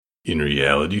In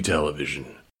reality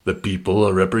television, the people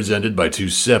are represented by two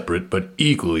separate but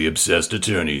equally obsessed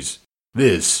attorneys.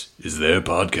 This is their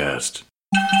podcast.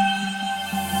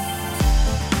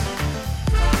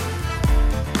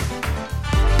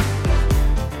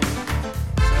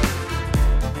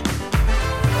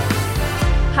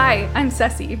 Hi, I'm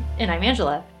Ceci. And I'm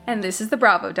Angela. And this is the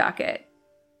Bravo Docket.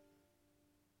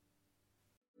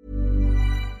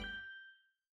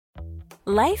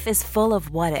 Life is full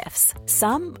of what-ifs.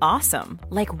 Some awesome,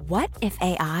 like what if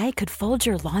AI could fold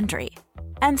your laundry?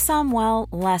 And some, well,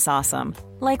 less awesome,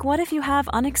 like what if you have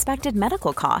unexpected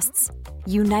medical costs?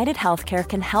 United Healthcare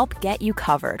can help get you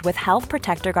covered with Health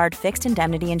Protector Guard fixed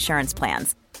indemnity insurance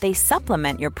plans. They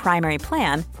supplement your primary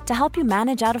plan to help you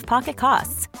manage out-of-pocket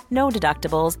costs. No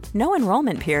deductibles, no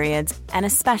enrollment periods, and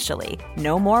especially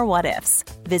no more what-ifs.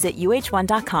 Visit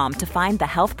uh1.com to find the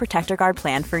Health Protector Guard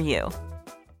plan for you.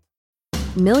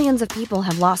 Millions of people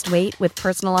have lost weight with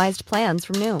personalized plans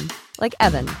from Noom. Like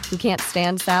Evan, who can't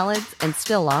stand salads and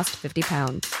still lost 50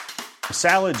 pounds.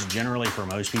 Salads generally for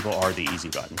most people are the easy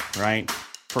button, right?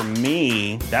 For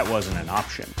me, that wasn't an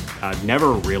option. I never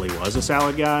really was a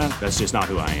salad guy. That's just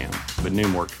not who I am. But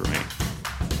Noom worked for me.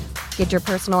 Get your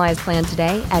personalized plan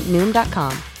today at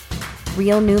Noom.com.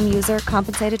 Real Noom user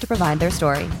compensated to provide their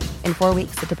story. In 4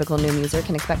 weeks, the typical Noom user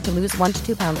can expect to lose 1 to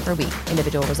 2 pounds per week.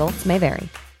 Individual results may vary.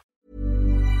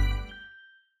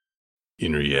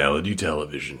 In reality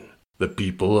television, the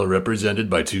people are represented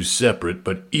by two separate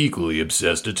but equally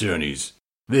obsessed attorneys.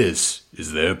 This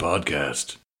is their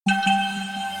podcast.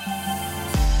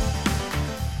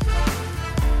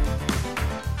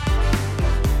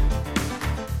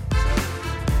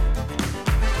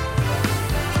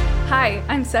 Hi,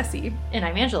 I'm Ceci. And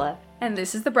I'm Angela. And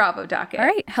this is the Bravo Docket. All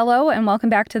right. Hello and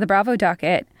welcome back to the Bravo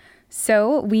Docket.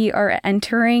 So we are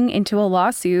entering into a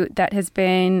lawsuit that has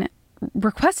been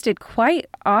requested quite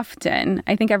often.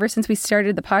 I think ever since we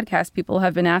started the podcast, people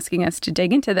have been asking us to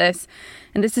dig into this,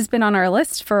 and this has been on our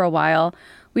list for a while.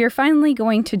 We are finally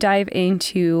going to dive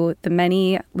into the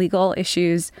many legal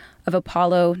issues of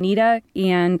Apollo Nida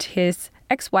and his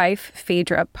ex-wife,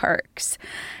 Phaedra Parks.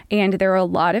 And there are a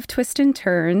lot of twists and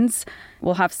turns.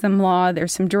 We'll have some law,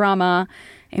 there's some drama,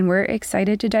 and we're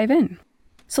excited to dive in.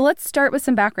 So let's start with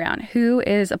some background. Who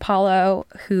is Apollo?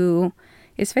 Who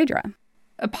is Phaedra?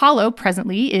 Apollo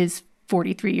presently is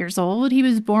 43 years old. He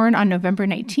was born on November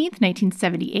 19th,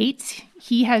 1978.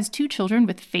 He has 2 children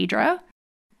with Phaedra.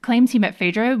 Claims he met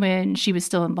Phaedra when she was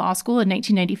still in law school in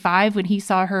 1995 when he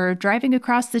saw her driving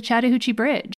across the Chattahoochee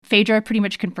Bridge. Phaedra pretty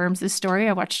much confirms this story.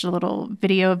 I watched a little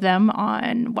video of them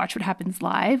on Watch What Happens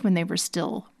Live when they were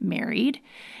still married.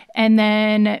 And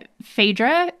then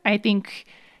Phaedra, I think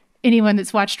anyone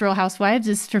that's watched Real Housewives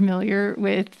is familiar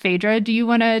with Phaedra. Do you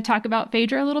want to talk about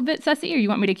Phaedra a little bit, Ceci, or you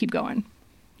want me to keep going?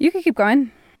 You can keep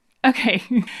going. Okay.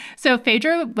 So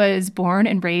Phaedra was born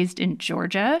and raised in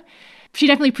Georgia. She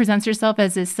definitely presents herself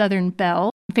as a Southern belle.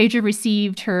 Phaedra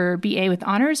received her BA with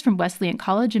honors from Wesleyan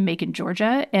College in Macon,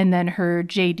 Georgia, and then her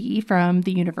JD from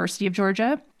the University of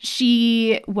Georgia.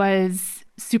 She was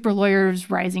Super Lawyers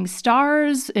Rising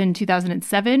Stars in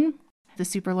 2007. The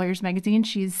Super Lawyers magazine.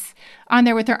 She's on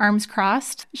there with her arms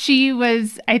crossed. She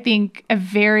was, I think, a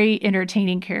very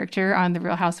entertaining character on The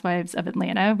Real Housewives of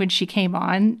Atlanta. When she came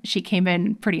on, she came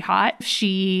in pretty hot.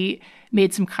 She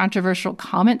made some controversial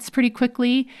comments pretty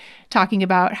quickly, talking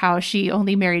about how she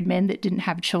only married men that didn't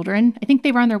have children. I think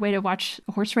they were on their way to watch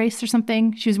a horse race or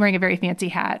something. She was wearing a very fancy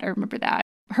hat. I remember that.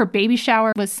 Her baby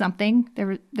shower was something.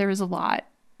 There was a lot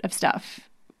of stuff.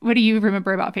 What do you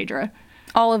remember about Phaedra?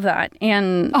 All of that.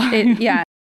 And yeah,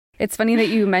 it's funny that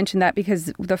you mentioned that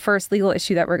because the first legal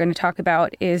issue that we're going to talk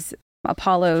about is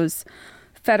Apollo's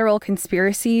federal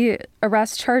conspiracy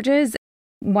arrest charges.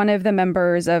 One of the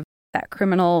members of that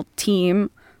criminal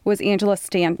team was Angela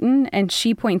Stanton, and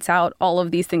she points out all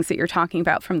of these things that you're talking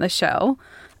about from the show.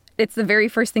 It's the very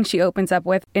first thing she opens up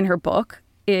with in her book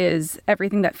is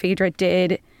everything that Phaedra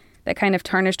did that kind of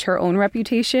tarnished her own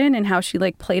reputation and how she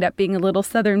played up being a little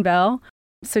Southern belle.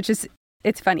 So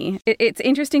it's funny. It's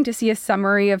interesting to see a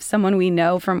summary of someone we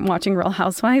know from watching Real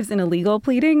Housewives in a legal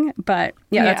pleading. But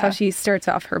yeah, that's how she starts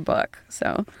off her book.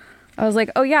 So I was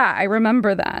like, oh, yeah, I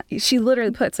remember that. She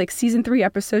literally puts season 3,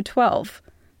 episode 12.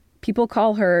 People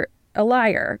call her a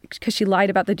liar because she lied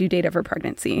about the due date of her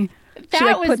pregnancy.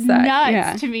 That was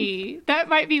nuts to me. That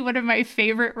might be one of my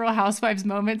favorite Real Housewives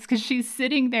moments because she's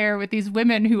sitting there with these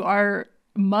women who are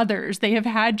mothers. They have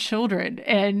had children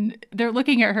and they're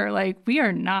looking at her like, we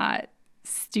are not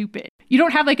stupid. You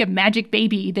don't have a magic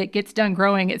baby that gets done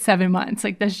growing at 7 months.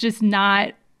 That's just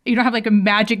not You don't have like a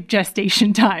magic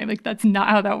gestation time. Like, that's not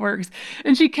how that works.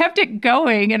 And she kept it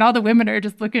going, and all the women are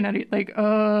just looking at it like,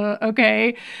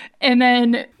 okay. And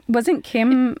then wasn't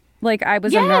Kim like, I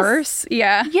was a nurse?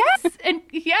 Yeah. Yes. And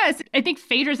yes, I think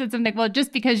Phaedra said something, well,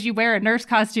 just because you wear a nurse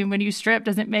costume when you strip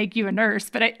doesn't make you a nurse.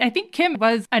 But I think Kim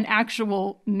was an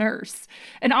actual nurse.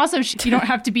 And also, you don't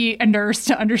have to be a nurse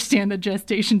to understand the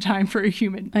gestation time for a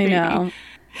human baby. I know.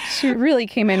 She really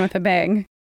came in with a bang.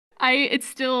 I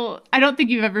don't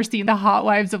think you've ever seen The Hot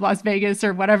Wives of Las Vegas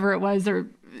or whatever it was, or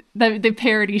the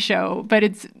parody show, but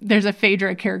there's a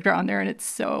Phaedra character on there, and it's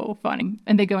so funny.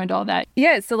 And they go into all that.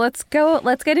 Yeah, so let's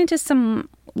get into some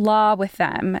law with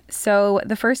them. So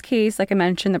the first case, like I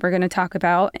mentioned, that we're going to talk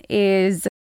about is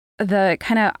the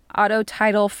kind of auto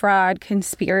title fraud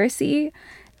conspiracy.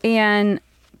 And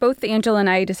both Angela and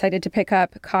I decided to pick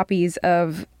up copies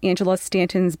of Angela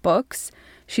Stanton's books.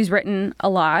 She's written a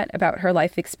lot about her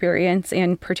life experience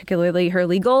and particularly her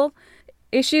legal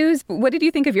issues. What did you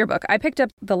think of your book? I picked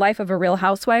up The Life of a Real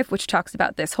Housewife, which talks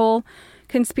about this whole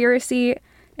conspiracy.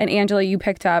 And Angela, you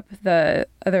picked up the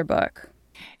other book.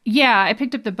 Yeah, I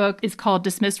picked up the book. It's called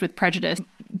Dismissed with Prejudice,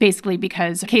 basically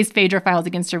because the case Phaedra filed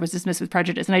against her was dismissed with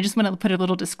prejudice. And I just want to put a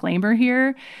little disclaimer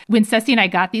here. When Ceci and I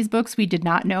got these books, we did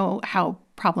not know how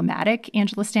problematic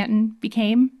Angela Stanton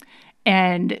became.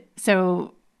 And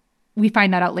so we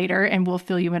find that out later, and we'll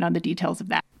fill you in on the details of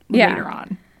that later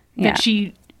on. But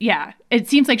it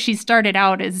seems like she started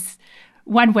out as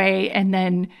one way and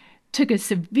then took a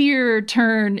severe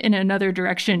turn in another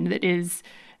direction that is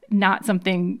not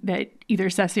something that either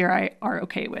Ceci or I are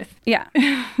okay with. Yeah,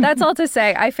 that's all to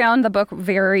say. I found the book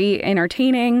very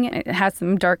entertaining. It has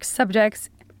some dark subjects.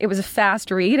 It was a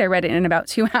fast read. I read it in about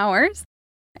 2 hours.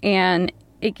 And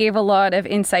it gave a lot of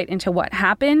insight into what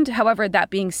happened. However, that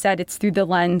being said, it's through the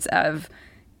lens of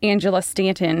Angela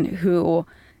Stanton, who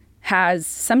has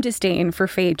some disdain for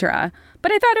Phaedra.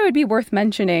 But I thought it would be worth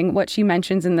mentioning what she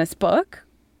mentions in this book.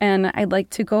 And I'd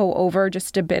like to go over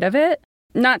just a bit of it.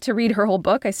 Not to read her whole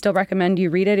book. I still recommend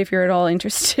you read it if you're at all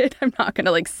interested. I'm not going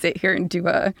to sit here and do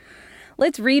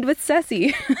let's read with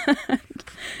Ceci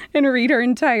and read her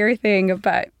entire thing.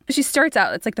 But she starts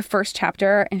out, it's like the first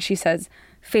chapter, and she says,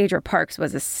 Phaedra Parks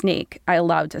was a snake I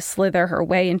allowed to slither her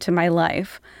way into my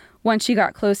life. Once she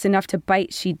got close enough to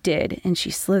bite, she did, and she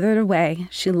slithered away.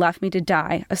 She left me to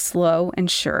die a slow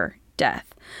and sure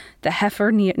death. The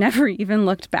heifer never even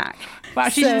looked back. Wow,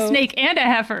 she's a snake and a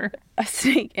heifer. A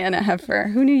snake and a heifer.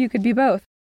 Who knew you could be both?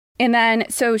 And then,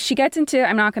 so she gets into,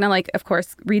 I'm not going to of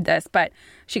course, read this, but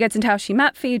she gets into how she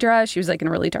met Phaedra. She was in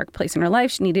a really dark place in her life.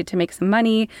 She needed to make some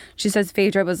money. She says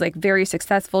Phaedra was very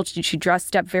successful. She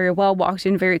dressed up very well, walked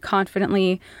in very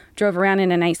confidently, drove around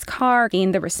in a nice car,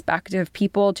 gained the respect of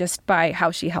people just by how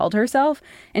she held herself.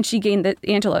 And she gained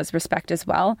Angela's respect as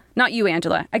well. Not you,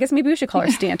 Angela. I guess maybe we should call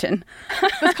her Stanton.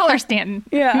 Let's call her Stanton.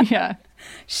 Yeah. Yeah.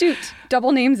 Shoot.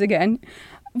 Double names again.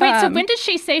 Wait, so when did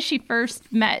she say she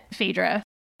first met Phaedra?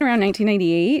 Around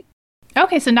 1998.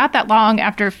 Okay, so not that long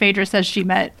after Phaedra says she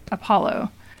met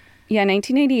Apollo. Yeah,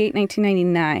 1998,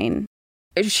 1999.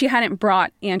 She hadn't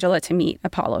brought Angela to meet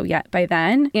Apollo yet by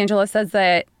then. Angela says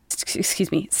that,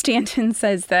 Stanton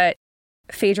says that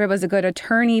Phaedra was a good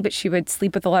attorney, but she would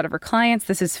sleep with a lot of her clients.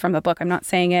 This is from the book, I'm not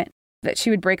saying it. That she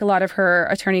would break a lot of her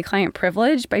attorney-client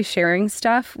privilege by sharing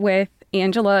stuff with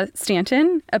Angela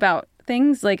Stanton about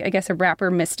things like, I guess, a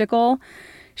rapper Mystical.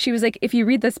 She was like, if you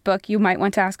read this book, you might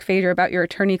want to ask Phaedra about your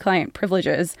attorney-client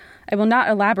privileges. I will not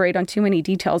elaborate on too many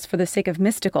details for the sake of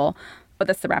Mystical. Oh,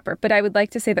 that's the rapper. But I would like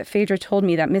to say that Phaedra told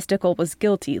me that Mystical was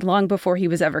guilty long before he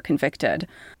was ever convicted.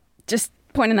 Just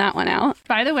pointing that one out.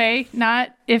 By the way,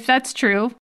 if that's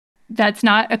true, that's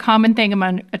not a common thing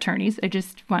among attorneys. I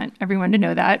just want everyone to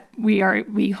know that.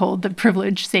 We hold the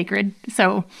privilege sacred.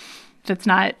 So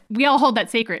we all hold that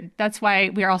sacred. That's why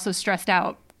we are all so stressed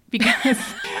out. Because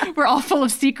we're all full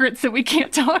of secrets that we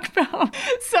can't talk about.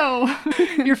 So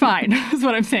you're fine, is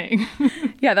what I'm saying.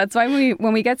 Yeah, that's why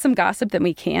when we get some gossip that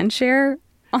we can share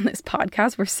on this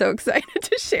podcast, we're so excited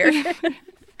to share it.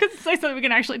 Because it's like something we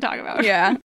can actually talk about.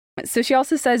 Yeah. So she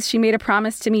also says she made a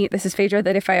promise to me, this is Phaedra,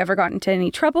 that if I ever got into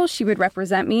any trouble, she would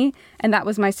represent me. And that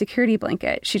was my security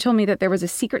blanket. She told me that there was a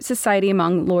secret society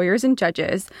among lawyers and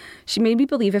judges. She made me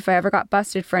believe if I ever got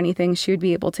busted for anything, she would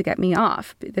be able to get me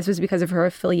off. This was because of her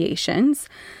affiliations.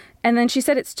 And then she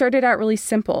said it started out really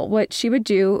simple. What she would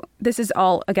do, this is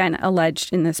all, again,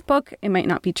 alleged in this book. It might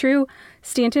not be true.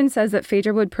 Stanton says that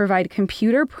Phaedra would provide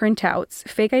computer printouts,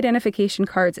 fake identification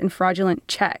cards, and fraudulent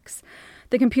checks.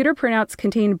 The computer printouts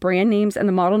contained brand names and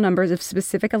the model numbers of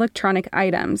specific electronic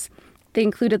items. They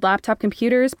included laptop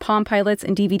computers, Palm Pilots,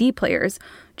 and DVD players,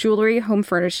 jewelry, home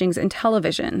furnishings, and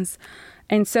televisions.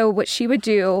 And so what she would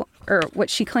do, or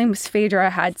what she claims Phaedra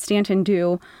had Stanton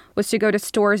do, was to go to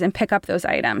stores and pick up those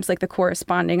items, like the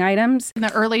corresponding items. In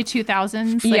the early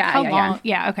 2000s? Like how yeah, long?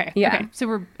 Yeah, okay. Yeah. Okay. So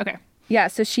we're, okay. Yeah,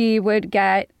 so she would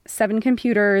get 7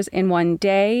 computers in one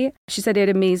day. She said it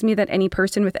amazed me that any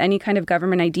person with any kind of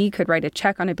government ID could write a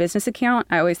check on a business account.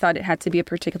 I always thought it had to be a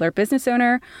particular business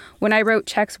owner. When I wrote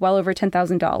checks well over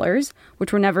 $10,000,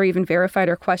 which were never even verified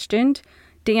or questioned,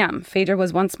 damn, Phaedra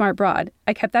was one smart broad.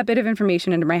 I kept that bit of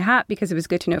information under my hat because it was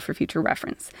good to know for future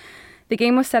reference. The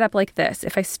game was set up like this.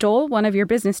 If I stole one of your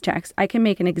business checks, I can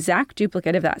make an exact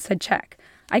duplicate of that said check.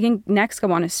 I can next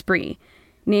go on a spree.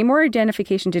 Name or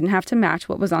identification didn't have to match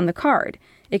what was on the card.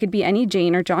 It could be any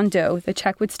Jane or John Doe. The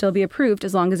check would still be approved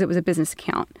as long as it was a business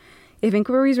account. If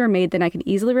inquiries were made, then I could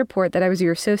easily report that I was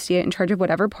your associate in charge of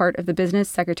whatever part of the business,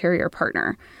 secretary, or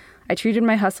partner. I treated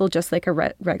my hustle just like a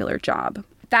regular job.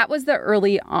 That was the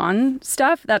early on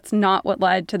stuff. That's not what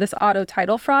led to this auto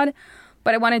title fraud.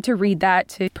 But I wanted to read that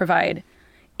to provide,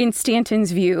 in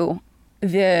Stanton's view,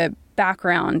 the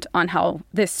background on how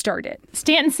this started.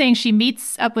 Stanton's saying she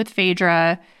meets up with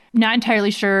Phaedra, not entirely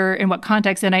sure in what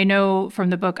context. And I know from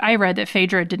the book I read that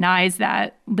Phaedra denies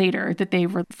that later, that they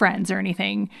were friends or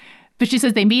anything. But she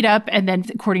says they meet up, and then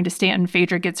according to Stanton,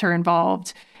 Phaedra gets her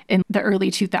involved in the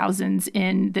early 2000s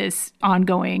in this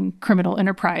ongoing criminal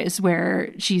enterprise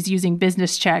where she's using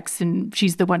business checks and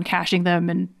she's the one cashing them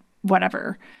and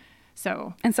whatever.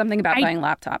 So, and something about buying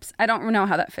laptops. I don't know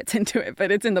how that fits into it, but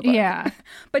it's in the book. Yeah.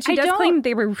 But she does claim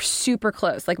they were super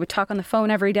close. Like, would talk on the phone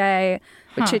every day,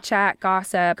 would chit-chat,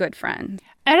 gossip, good friends.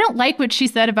 I don't like what she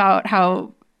said about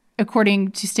how,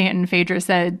 according to Stanton, Phaedra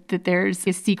said that there's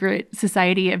a secret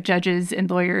society of judges and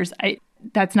lawyers.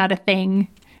 That's not a thing.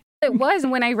 It was.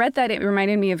 When I read that, it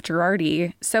reminded me of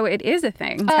Girardi. So it is a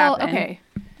thing. Okay.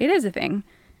 It is a thing.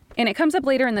 And it comes up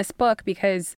later in this book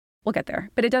because... we'll get there.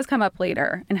 But it does come up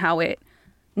later and how it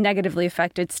negatively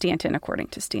affected Stanton, according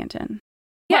to Stanton.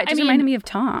 Yeah, well, it just reminded me of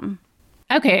Tom.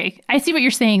 Okay, I see what you're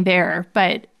saying there,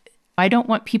 but I don't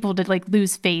want people to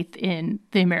lose faith in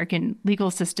the American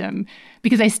legal system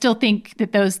because I still think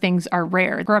that those things are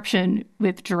rare. Corruption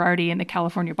with Girardi and the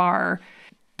California bar,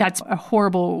 that's a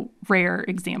horrible, rare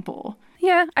example.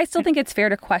 Yeah, I still think it's fair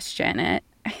to question it.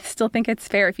 I still think it's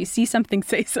fair if you see something,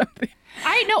 say something.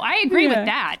 I agree with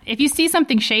that. If you see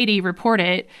something shady, report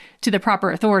it to the proper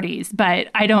authorities. But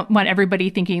I don't want everybody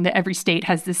thinking that every state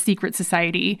has this secret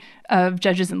society of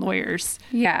judges and lawyers.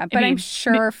 Yeah, but I'm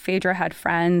sure Phaedra had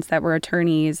friends that were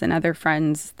attorneys and other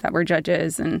friends that were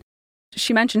judges. And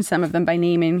she mentioned some of them by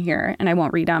name in here, and I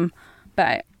won't read them.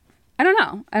 But I don't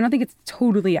know. I don't think it's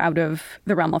totally out of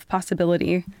the realm of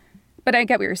possibility. But I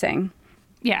get what you're saying.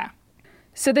 Yeah.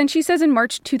 So then she says in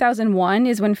March 2001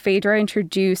 is when Phaedra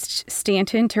introduced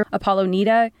Stanton to Apollo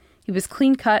Nida. He was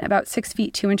clean cut, about 6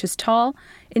 feet 2 inches tall,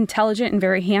 intelligent and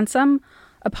very handsome.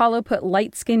 Apollo put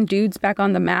light-skinned dudes back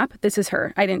on the map. This is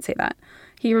her. I didn't say that.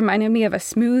 He reminded me of a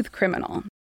smooth criminal.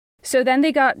 So then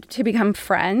they got to become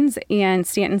friends, and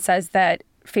Stanton says that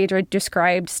Phaedra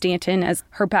described Stanton as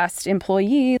her best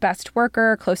employee, best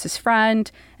worker, closest friend,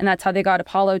 and that's how they got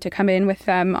Apollo to come in with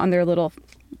them on their little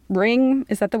ring.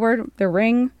 Is that the word? The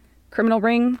ring? Criminal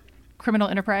ring? Criminal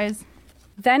enterprise.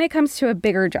 Then it comes to a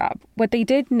bigger job. What they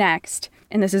did next,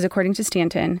 and this is according to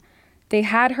Stanton, they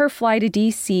had her fly to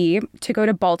D.C. to go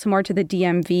to Baltimore to the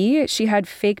DMV. She had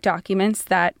fake documents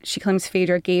that she claims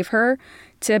Phaedra gave her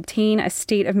to obtain a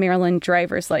state of Maryland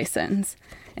driver's license.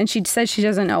 And she says she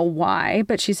doesn't know why,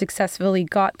 but she successfully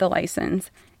got the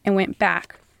license and went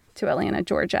back to Atlanta,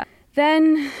 Georgia.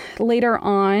 Then later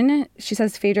on, she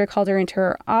says Phaedra called her into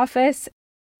her office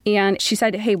and she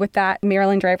said, hey, with that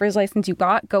Maryland driver's license you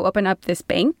got, go open up this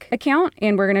bank account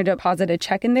and we're going to deposit a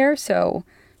check in there. So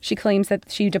she claims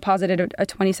that she deposited a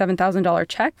 $27,000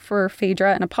 check for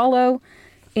Phaedra and Apollo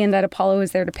and that Apollo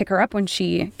was there to pick her up when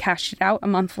she cashed it out a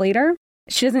month later.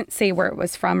 She doesn't say where it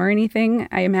was from or anything.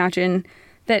 I imagine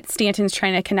that Stanton's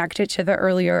trying to connect it to the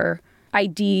earlier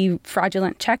ID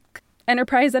fraudulent check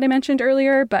enterprise that I mentioned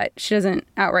earlier, but she doesn't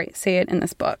outright say it in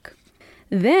this book.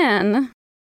 Then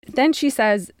she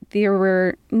says there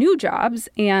were new jobs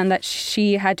and that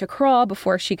she had to crawl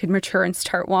before she could mature and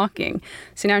start walking.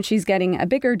 So now she's getting a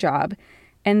bigger job.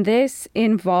 And this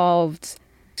involved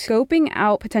scoping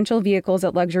out potential vehicles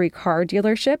at luxury car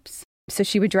dealerships. So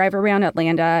she would drive around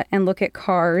Atlanta and look at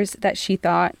cars that she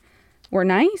thought were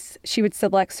nice. She would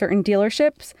select certain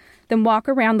dealerships, then walk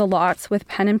around the lots with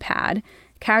pen and pad,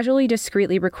 casually,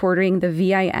 discreetly recording the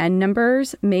VIN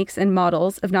numbers, makes, and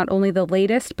models of not only the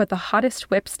latest, but the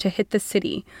hottest whips to hit the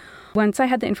city. Once I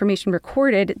had the information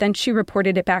recorded, then she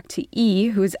reported it back to E,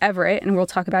 who's Everett, and we'll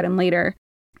talk about him later.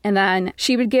 And then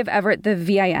she would give Everett the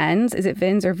VINs. Is it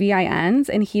VINs or VINs?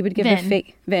 And he would give the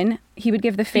fake VIN. He would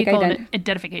give the fake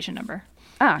identification number.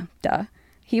 Duh.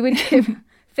 He would give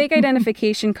fake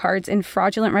identification cards and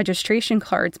fraudulent registration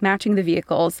cards matching the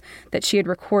vehicles that she had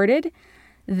recorded.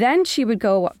 Then she would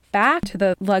go back to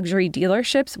the luxury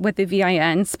dealerships with the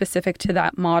VIN specific to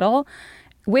that model,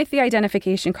 with the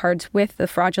identification cards, with the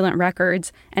fraudulent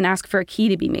records, and ask for a key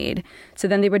to be made. So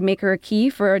then they would make her a key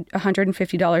for a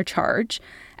 $150 charge.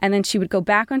 And then she would go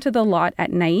back onto the lot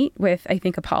at night with, I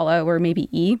think, Apollo or maybe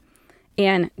E,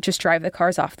 and just drive the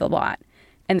cars off the lot.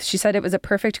 And she said it was a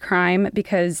perfect crime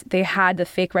because they had the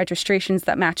fake registrations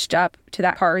that matched up to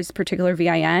that car's particular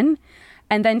VIN.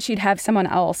 And then she'd have someone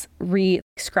else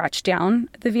scratch down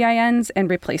the VINs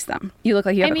and replace them. You look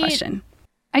like you have a question.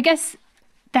 I guess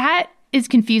that is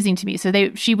confusing to me.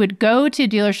 So she would go to a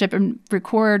dealership and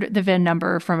record the VIN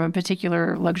number from a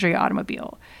particular luxury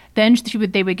automobile. Then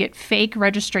they would get fake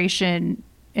registration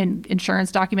and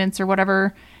insurance documents or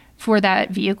whatever for that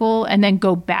vehicle, and then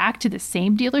go back to the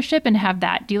same dealership and have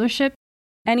that dealership.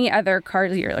 Any other car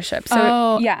dealership.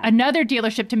 So another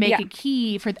dealership to make a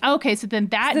key for. Okay, so then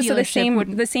that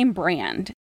dealership the same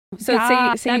brand. So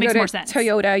say you go to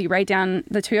Toyota, you write down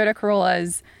the Toyota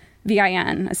Corolla's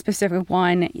VIN, a specific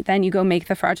one, then you go make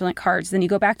the fraudulent cards, then you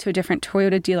go back to a different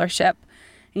Toyota dealership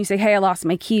and you say, hey, I lost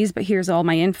my keys, but here's all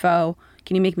my info.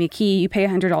 Can you make me a key? You pay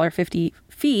 $100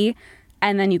 fee,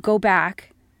 and then you go back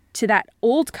to that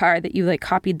old car that you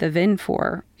copied the VIN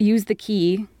for, use the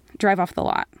key, drive off the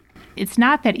lot. It's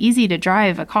not that easy to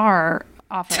drive a car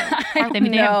off a car. I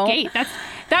mean, they have gates.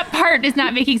 That part is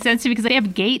not making sense to me because they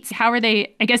have gates. How are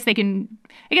they? I guess the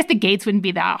gates wouldn't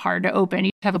be that hard to open.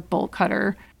 You have a bolt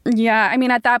cutter. Yeah, I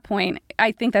mean, at that point,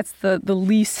 I think that's the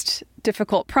least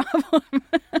difficult problem.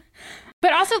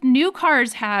 But also, new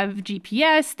cars have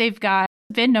GPS. They've got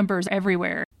VIN numbers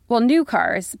everywhere. Well, new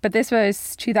cars, but this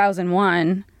was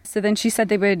 2001. So then she said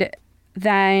they would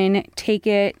then take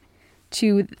it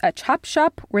to a chop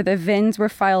shop where the VINs were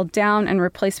filed down and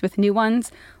replaced with new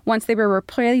ones. Once they were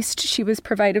replaced, she was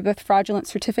provided with fraudulent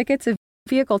certificates of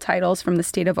vehicle titles from the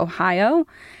state of Ohio.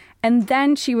 And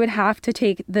then she would have to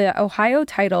take the Ohio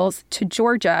titles to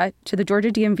Georgia, to the Georgia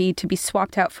DMV, to be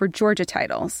swapped out for Georgia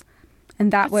titles.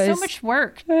 And that's so much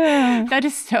work. That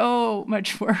is so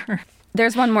much work.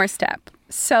 There's one more step.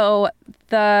 So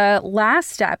the last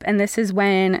step, and this is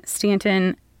when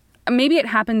Stanton, maybe it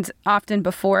happened often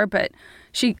before, but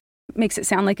she makes it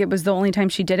sound like it was the only time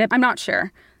she did it. I'm not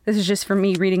sure. This is just for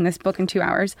me reading this book in 2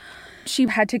 hours. She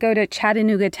had to go to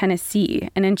Chattanooga, Tennessee.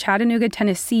 And in Chattanooga,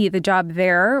 Tennessee, the job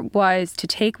there was to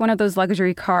take one of those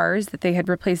luxury cars that they had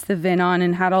replaced the VIN on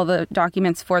and had all the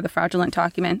documents for, the fraudulent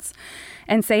documents,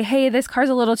 and say, hey, this car's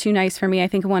a little too nice for me. I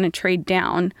think I want to trade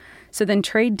down. So then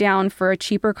trade down for a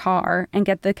cheaper car and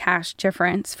get the cash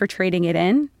difference for trading it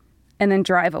in and then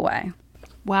drive away.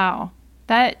 Wow.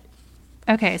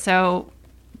 Okay, so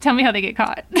tell me how they get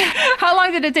caught. How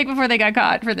long did it take before they got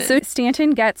caught for this? So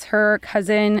Stanton gets her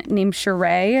cousin named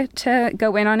Sheree to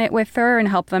go in on it with her and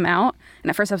help them out. And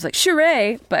at first I was like,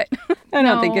 Sheree, but I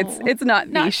don't think it's not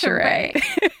the Sheree.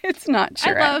 It's not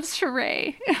Sheree. I love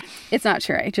Sheree. It's not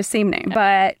Sheree, just same name.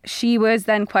 But she was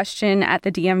then questioned at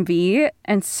the DMV.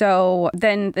 And so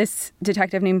then this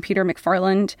detective named Peter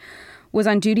McFarland was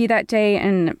on duty that day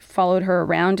and followed her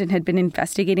around and had been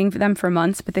investigating them for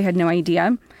months, but they had no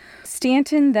idea.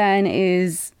 Stanton then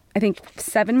is, I think,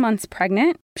 7 months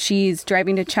pregnant. She's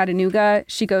driving to Chattanooga.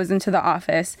 She goes into the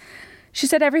office. She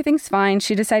said everything's fine.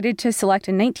 She decided to select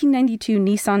a 1992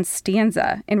 Nissan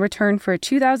Stanza in return for a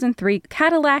 2003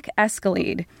 Cadillac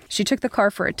Escalade. She took the car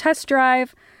for a test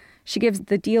drive. She gives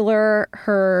the dealer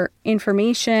her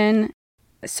information,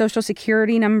 social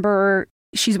security number.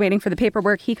 She's waiting for the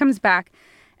paperwork. He comes back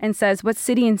and says, what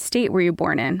city and state were you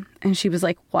born in? And she was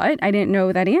like, what? I didn't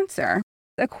know that answer.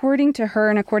 According to her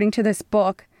and according to this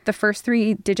book, the first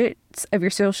 3 digits of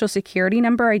your social security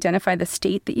number identify the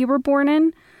state that you were born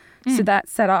in. So that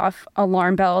set off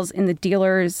alarm bells in the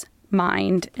dealer's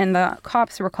mind, and the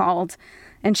cops were called.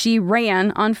 And she ran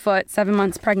on foot, 7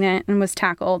 months pregnant, and was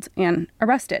tackled and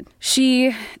arrested.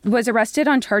 She was arrested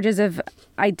on charges of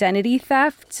identity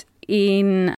theft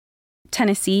in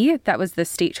Tennessee. That was the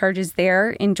state charges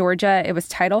there. In Georgia, it was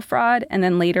title fraud. And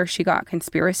then later she got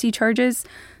conspiracy charges,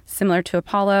 similar to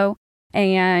Apollo.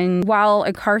 And while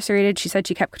incarcerated, she said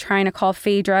she kept trying to call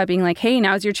Phaedra, being like, hey,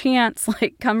 now's your chance.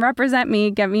 Like, come represent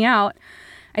me, get me out.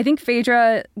 I think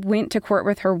Phaedra went to court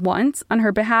with her once on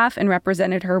her behalf and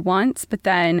represented her once, but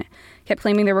then kept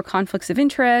claiming there were conflicts of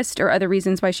interest or other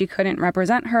reasons why she couldn't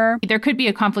represent her. There could be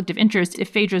a conflict of interest if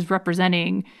Phaedra's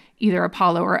representing either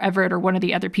Apollo or Everett or one of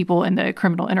the other people in the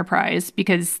criminal enterprise,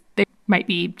 because they might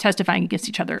be testifying against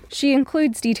each other. She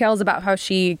includes details about how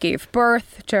she gave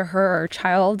birth to her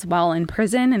child while in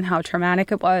prison and how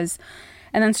traumatic it was,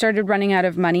 and then started running out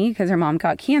of money because her mom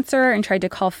got cancer and tried to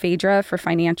call Phaedra for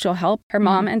financial help. Her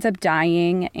mom ends up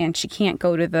dying, and she can't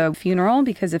go to the funeral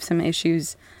because of some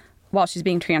issues while she's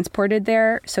being transported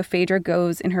there. So Phaedra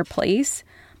goes in her place,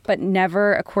 but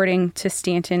never, according to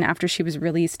Stanton, after she was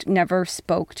released, never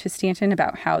spoke to Stanton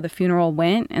about how the funeral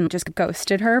went and just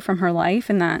ghosted her from her life.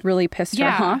 And that really pissed her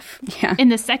off. Yeah. In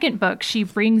the second book, she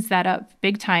brings that up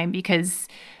big time because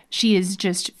she is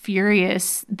just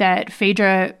furious that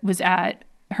Phaedra was at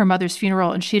her mother's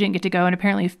funeral and she didn't get to go. And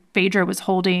apparently Phaedra was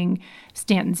holding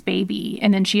Stanton's baby.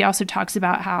 And then she also talks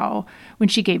about how when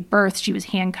she gave birth, she was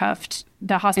handcuffed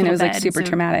the hospital bed. And it was bed. super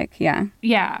traumatic. Yeah.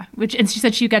 Yeah. And she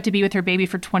said she got to be with her baby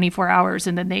for 24 hours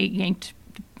and then they yanked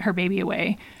her baby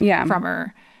away from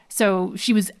her. So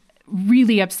she was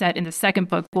really upset in the second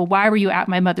book. Well, why were you at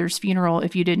my mother's funeral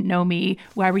if you didn't know me?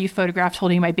 Why were you photographed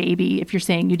holding my baby if you're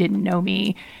saying you didn't know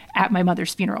me at my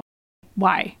mother's funeral?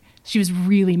 Why? She was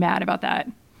really mad about that.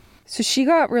 So she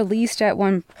got released at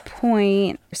one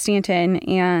point, Stanton,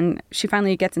 and she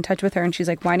finally gets in touch with her and she's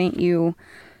like, why didn't you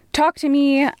talk to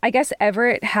me? I guess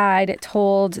Everett had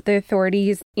told the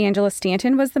authorities Angela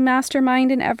Stanton was the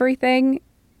mastermind in everything,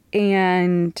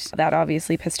 and that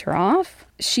obviously pissed her off.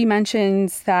 She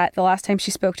mentions that the last time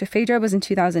she spoke to Phaedra was in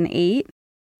 2008.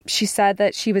 She said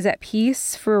that she was at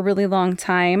peace for a really long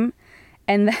time,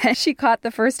 and then she caught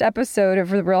the first episode of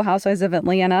The Real Housewives of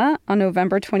Atlanta on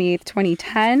November 28th,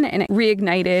 2010, and it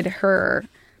reignited her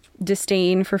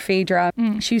disdain for Phaedra.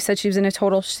 She said she was in a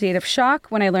total state of shock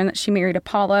when I learned that she married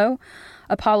Apollo.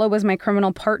 Apollo was my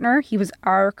criminal partner. He was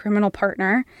our criminal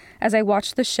partner. As I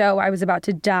watched the show, I was about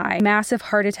to die. Massive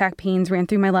heart attack pains ran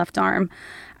through my left arm.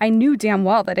 I knew damn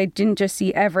well that I didn't just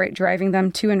see Everett driving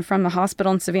them to and from the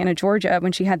hospital in Savannah, Georgia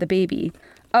when she had the baby.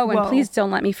 Oh, and please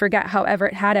don't let me forget how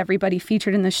Everett had everybody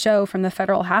featured in the show from the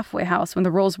federal halfway house when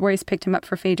the Rolls Royce picked him up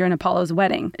for Phaedra and Apollo's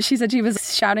wedding. She said she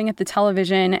was shouting at the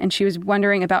television and she was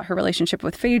wondering about her relationship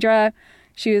with Phaedra.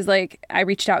 She was like, I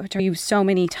reached out to you so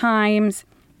many times.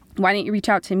 Why didn't you reach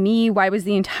out to me? Why was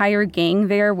the entire gang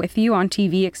there with you on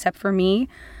TV except for me?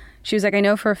 She was like, I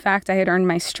know for a fact I had earned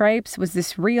my stripes. Was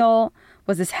this real?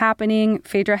 Was this happening?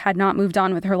 Phaedra had not moved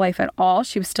on with her life at all.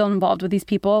 She was still involved with these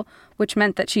people, which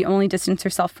meant that she only distanced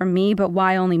herself from me, but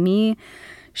why only me?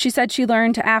 She said she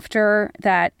learned after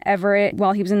that Everett,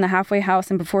 while he was in the halfway house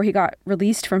and before he got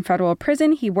released from federal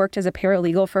prison, he worked as a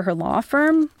paralegal for her law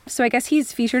firm. So I guess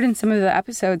he's featured in some of the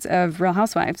episodes of Real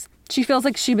Housewives. She feels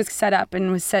like she was set up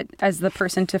and was set as the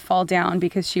person to fall down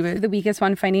because she was the weakest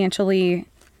one financially,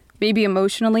 maybe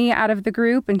emotionally out of the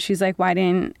group. And she's like, why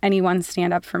didn't anyone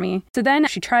stand up for me? So then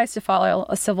she tries to file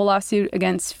a civil lawsuit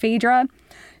against Phaedra.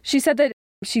 She said that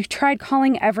she tried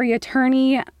calling every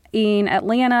attorney in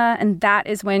Atlanta, and that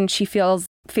is when she feels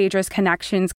Phaedra's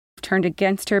connections turned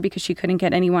against her because she couldn't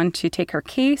get anyone to take her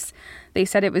case. They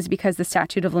said it was because the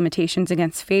statute of limitations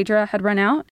against Phaedra had run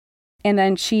out. And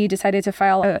then she decided to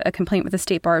file a complaint with the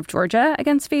State Bar of Georgia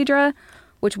against Phaedra,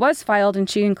 which was filed, and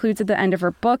she includes at the end of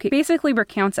her book. It basically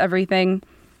recounts everything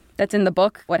that's in the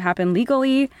book, what happened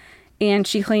legally, and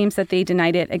she claims that they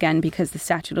denied it again because the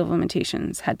statute of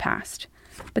limitations had passed.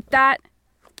 But that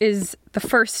is the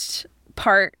first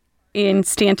part in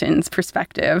Stanton's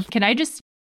perspective. Can I just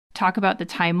talk about the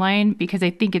timeline? Because I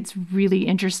think it's really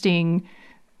interesting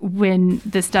when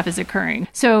this stuff is occurring.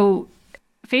 So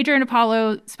Phaedra and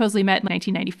Apollo supposedly met in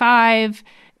 1995.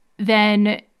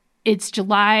 Then it's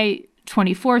July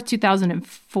 24th,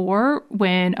 2004,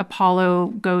 when Apollo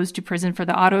goes to prison for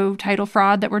the auto title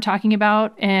fraud that we're talking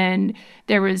about. And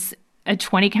there was a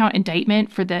 20-count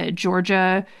indictment for the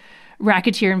Georgia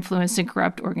Racketeer Influenced and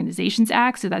Corrupt Organizations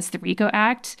Act. So that's the RICO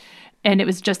Act. And it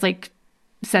was just like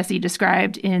Ceci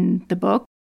described in the book.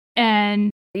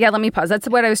 And yeah, let me pause. That's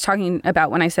what I was talking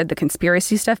about when I said the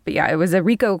conspiracy stuff. But yeah, it was a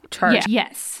RICO charge. Yeah,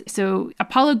 yes. So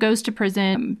Apollo goes to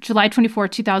prison July 24,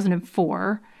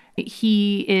 2004.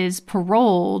 He is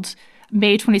paroled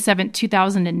May 27,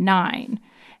 2009.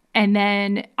 And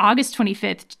then August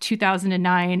 25th,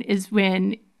 2009 is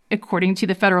when, according to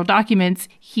the federal documents,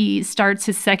 he starts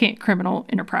his second criminal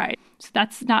enterprise. So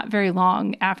that's not very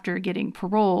long after getting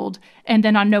paroled. And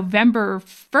then on November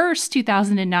 1st,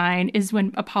 2009 is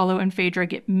when Apollo and Phaedra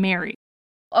get married.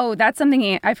 Oh, that's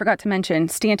something I forgot to mention.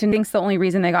 Stanton thinks the only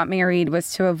reason they got married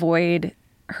was to avoid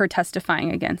her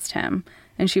testifying against him.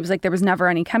 And she was like, there was never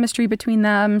any chemistry between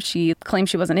them. She claimed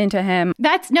she wasn't into him.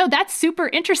 That's super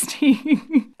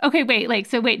interesting. Okay, wait,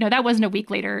 no, that wasn't a week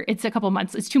later. It's a couple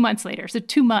months. It's 2 months later. So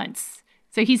 2 months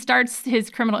So he starts his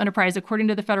criminal enterprise according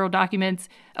to the federal documents,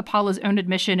 Apollo's own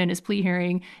admission in his plea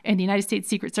hearing, and the United States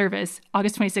Secret Service,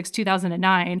 August 26,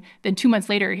 2009. Then 2 months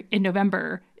later, in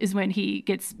November, is when he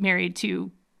gets married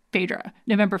to Phaedra,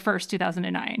 November 1st,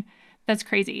 2009. That's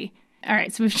crazy. All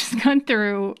right, so we've just gone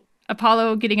through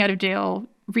Apollo getting out of jail,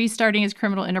 restarting his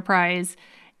criminal enterprise,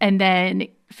 and then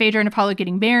Phaedra and Apollo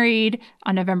getting married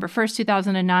on November 1st,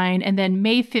 2009. And then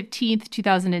May 15th,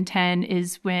 2010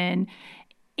 is when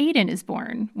Aiden is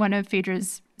born, one of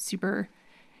Phaedra's super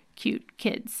cute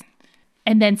kids.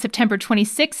 And then September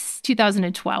 26,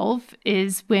 2012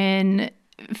 is when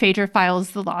Phaedra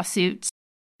files the lawsuit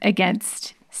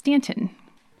against Stanton.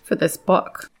 For this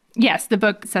book. Yes, the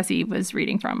book Ceci was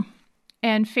reading from.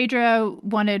 And Phaedra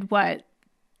wanted what?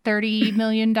 $30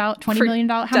 million, $20 million?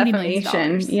 How many millions of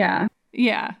dollars? Yeah.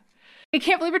 Yeah. I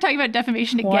can't believe we're talking about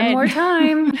defamation again. One more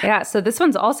time. Yeah, so this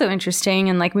one's also interesting.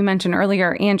 And like we mentioned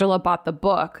earlier, Angela bought the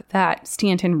book that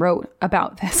Stanton wrote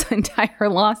about this entire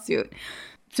lawsuit.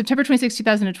 September 26,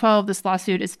 2012, this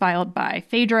lawsuit is filed by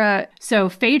Phaedra. So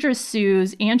Phaedra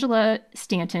sues Angela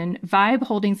Stanton, Vibe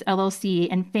Holdings LLC,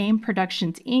 and Fame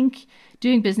Productions, Inc.,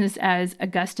 doing business as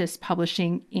Augustus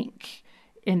Publishing, Inc.,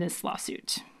 in this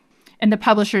lawsuit. And the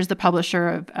publisher is the publisher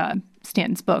of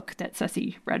Stanton's book that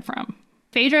Ceci read from.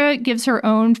 Phaedra gives her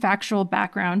own factual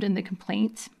background in the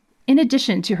complaint. In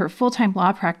addition to her full-time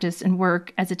law practice and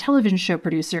work as a television show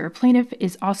producer, plaintiff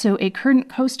is also a current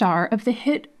co-star of the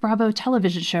hit Bravo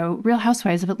television show Real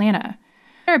Housewives of Atlanta.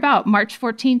 About March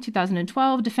 14,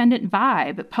 2012, defendant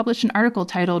Vibe published an article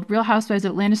titled Real Housewives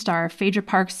of Atlanta star Phaedra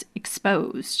Parks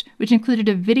Exposed, which included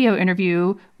a video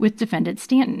interview with defendant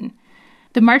Stanton.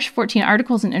 The March 14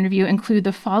 articles and interview include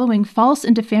the following false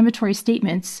and defamatory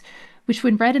statements, which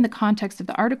when read in the context of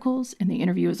the articles and the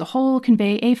interview as a whole,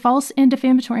 convey a false and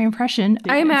defamatory impression.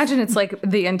 I imagine it's like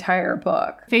the entire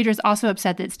book. Phaedra's also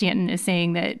upset that Stanton is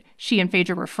saying that she and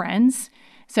Phaedra were friends.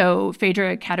 So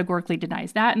Phaedra categorically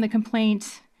denies that in the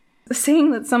complaint.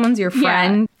 Saying that someone's your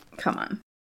friend? Yeah. Come on.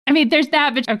 I mean, there's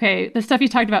that, but okay, the stuff you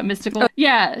talked about, Mystical.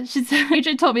 Yeah,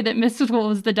 Phaedra told me that Mystical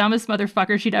was the dumbest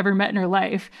motherfucker she'd ever met in her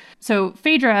life. So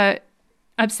Phaedra,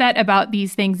 upset about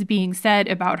these things being said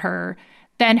about her,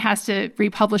 then has to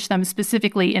republish them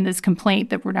specifically in this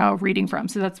complaint that we're now reading from.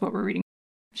 So that's what we're reading.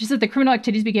 She said the criminal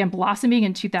activities began blossoming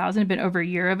in 2000. It had been over a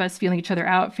year of us feeling each other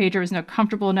out. Phaedra was now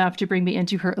comfortable enough to bring me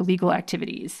into her illegal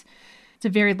activities. It's a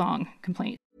very long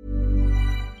complaint.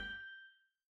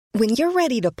 When you're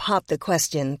ready to pop the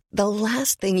question, the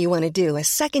last thing you want to do is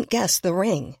second-guess the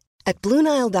ring. At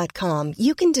BlueNile.com,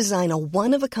 you can design a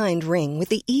one-of-a-kind ring with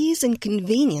the ease and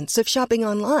convenience of shopping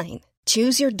online.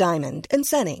 Choose your diamond and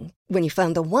setting. When you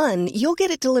find the one, you'll get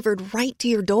it delivered right to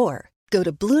your door. Go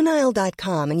to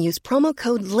BlueNile.com and use promo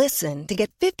code LISTEN to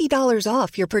get $50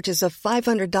 off your purchase of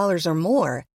 $500 or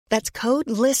more. That's code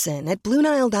LISTEN at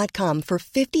BlueNile.com for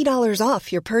 $50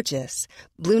 off your purchase.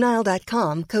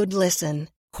 BlueNile.com, code LISTEN.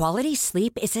 Quality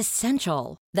sleep is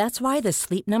essential. That's why the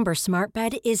Sleep Number Smart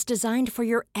Bed is designed for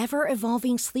your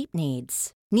ever-evolving sleep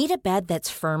needs. Need a bed that's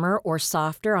firmer or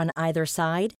softer on either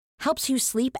side? Helps you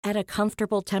sleep at a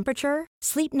comfortable temperature?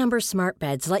 Sleep Number Smart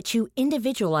Beds let you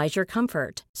individualize your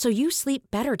comfort, so you sleep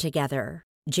better together.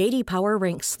 J.D. Power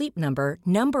ranks Sleep Number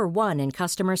number 1 in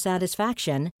customer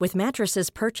satisfaction with mattresses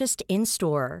purchased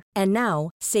in-store. And now,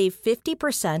 save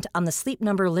 50% on the Sleep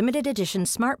Number Limited Edition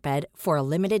Smart Bed for a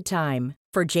limited time.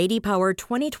 For J.D. Power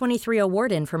 2023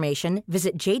 award information,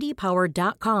 visit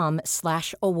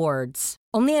jdpower.com/awards.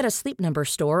 Only at a Sleep Number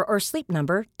store or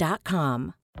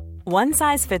sleepnumber.com. One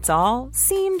size fits all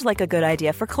seemed like a good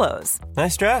idea for clothes.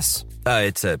 Nice dress.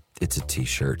 It's a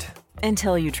t-shirt.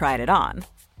 Until you tried it on.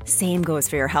 Same goes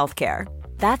for your healthcare.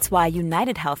 That's why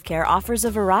United Healthcare offers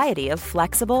a variety of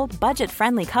flexible,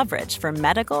 budget-friendly coverage for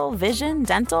medical, vision,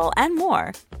 dental, and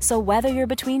more. So whether you're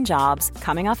between jobs,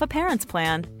 coming off a parent's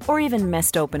plan, or even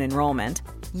missed open enrollment,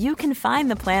 you can find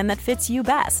the plan that fits you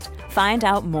best. Find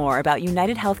out more about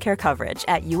United Healthcare coverage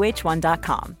at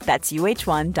uh1.com. That's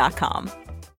uh1.com.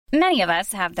 Many of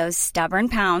us have those stubborn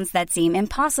pounds that seem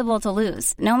impossible to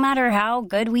lose, no matter how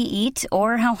good we eat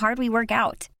or how hard we work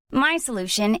out. My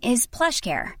solution is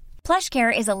PlushCare.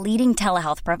 PlushCare is a leading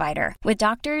telehealth provider with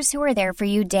doctors who are there for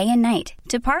you day and night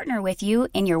to partner with you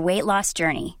in your weight loss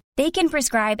journey. They can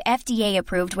prescribe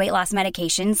FDA-approved weight loss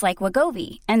medications like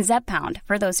Wegovy and Zepbound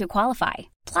for those who qualify.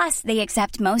 Plus, they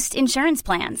accept most insurance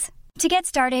plans. To get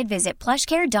started, visit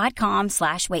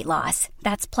plushcare.com/weightloss.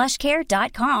 That's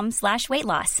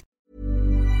plushcare.com/weightloss.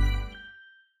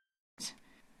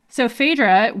 So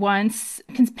Phaedra wants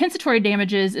compensatory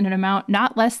damages in an amount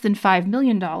not less than $5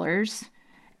 million.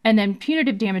 and then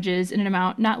punitive damages in an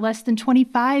amount not less than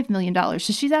 $25 million.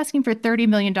 So she's asking for $30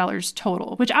 million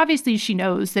total, which obviously she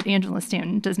knows that Angela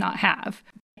Stanton does not have.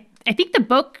 I think the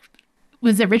book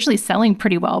was originally selling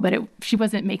pretty well, but she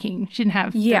didn't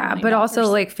have. Yeah, but also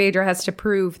like Phaedra has to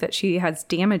prove that she has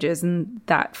damages in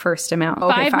that first amount.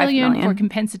 Okay, $5 million for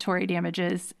compensatory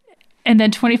damages, and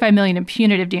then $25 million in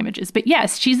punitive damages. But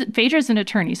yes, Phaedra's an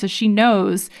attorney, so she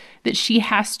knows that she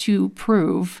has to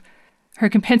prove her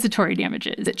compensatory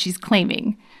damages that she's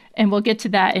claiming. And we'll get to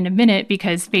that in a minute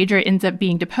because Phaedra ends up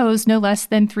being deposed no less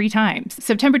than 3 times.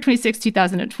 September 26,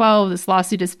 2012, this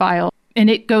lawsuit is filed, and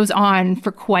it goes on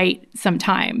for quite some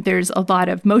time. There's a lot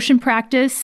of motion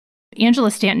practice.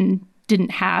 Angela Stanton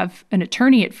didn't have an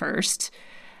attorney at first.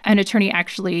 An attorney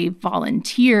actually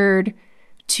volunteered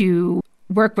to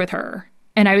work with her.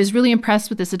 And I was really impressed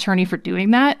with this attorney for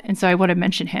doing that. And so I want to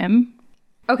mention him.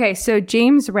 Okay, so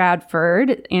James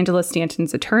Radford, Angela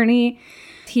Stanton's attorney,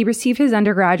 he received his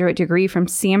undergraduate degree from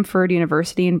Samford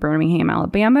University in Birmingham,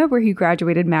 Alabama, where he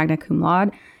graduated magna cum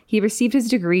laude. He received his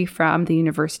degree from the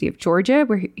University of Georgia,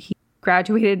 where he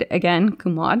graduated again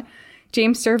cum laude.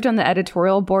 James served on the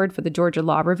editorial board for the Georgia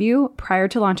Law Review. Prior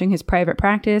to launching his private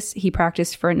practice, he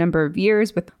practiced for a number of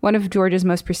years with one of Georgia's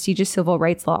most prestigious civil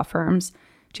rights law firms.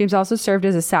 James also served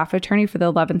as a staff attorney for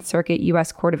the 11th Circuit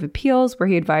U.S. Court of Appeals, where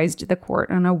he advised the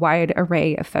court on a wide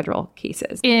array of federal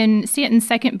cases. In Stanton's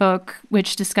second book,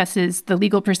 which discusses the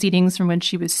legal proceedings from when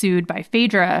she was sued by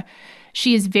Phaedra,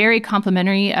 she is very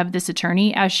complimentary of this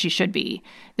attorney, as she should be.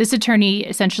 This attorney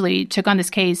essentially took on this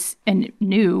case and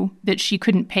knew that she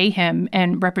couldn't pay him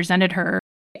and represented her.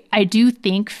 I do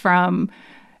think from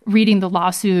reading the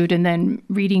lawsuit and then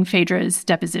reading Phaedra's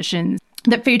depositions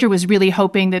that Phaedra was really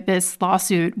hoping that this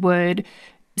lawsuit would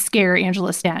scare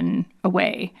Angela Stanton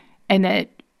away and that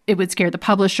it would scare the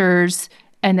publishers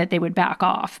and that they would back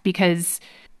off because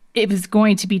it was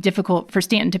going to be difficult for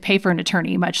Stanton to pay for an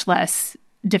attorney, much less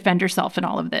defend herself in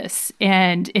all of this.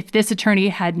 And if this attorney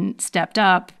hadn't stepped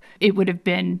up, it would have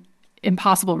been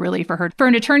impossible really for her. For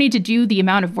an attorney to do the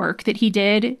amount of work that he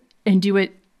did and do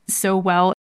it so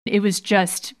well, it was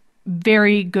just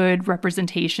very good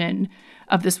representation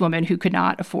of this woman who could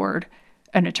not afford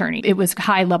an attorney. It was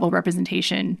high-level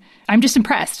representation. I'm just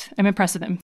impressed. I'm impressed with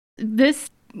him. This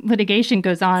litigation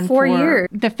goes on for 4 years.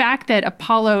 The fact that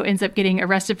Apollo ends up getting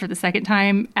arrested for the second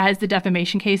time as the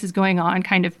defamation case is going on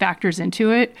kind of factors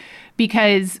into it,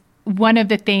 because one of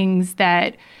the things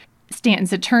that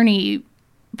Stanton's attorney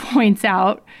points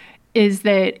out is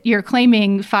that you're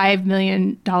claiming $5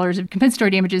 million of compensatory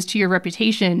damages to your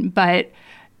reputation, but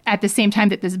at the same time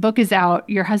that this book is out,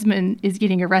 your husband is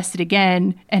getting arrested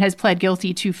again and has pled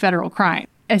guilty to federal crime.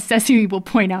 As Ceci will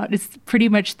point out, it's pretty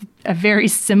much a very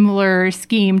similar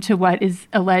scheme to what is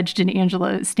alleged in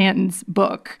Angela Stanton's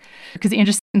book. Because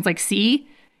Angela Stanton's like, see,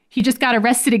 he just got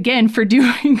arrested again for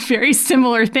doing very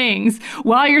similar things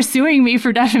while you're suing me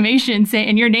for defamation,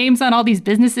 and your name's on all these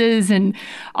businesses and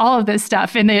all of this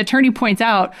stuff. And the attorney points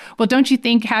out, well, don't you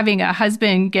think having a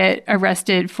husband get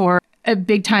arrested for a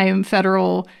big time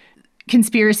federal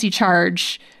conspiracy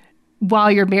charge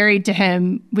while you're married to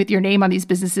him with your name on these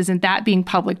businesses and that being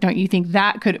public, don't you think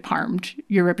that could have harmed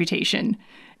your reputation?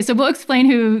 So we'll explain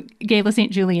who Gayla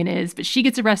St. Julian is, but she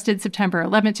gets arrested September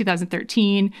 11,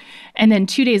 2013. And then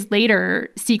 2 days later,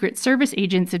 Secret Service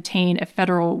agents obtain a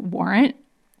federal warrant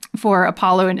for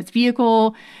Apollo and its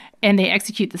vehicle, and they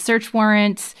execute the search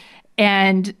warrant.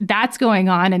 And that's going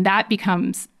on, and that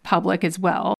becomes public as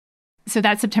well. So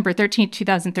that's September 13th,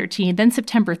 2013. Then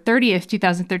September 30th,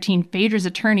 2013, Phaedra's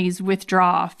attorneys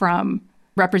withdraw from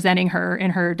representing her in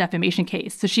her defamation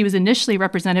case. So she was initially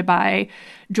represented by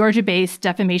Georgia-based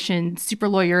defamation super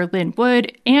lawyer Lynn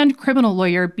Wood and criminal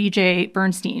lawyer B.J.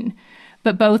 Bernstein.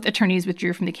 But both attorneys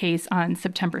withdrew from the case on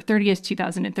September 30th,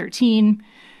 2013.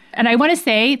 And I want to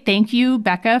say thank you,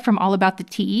 Becca, from All About the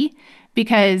Tea,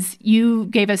 because you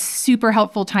gave us super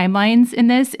helpful timelines in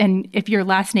this. And if your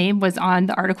last name was on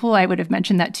the article, I would have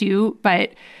mentioned that too.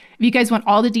 But if you guys want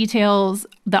all the details,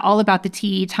 the All About the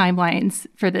Tea timelines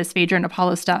for this Phaedra and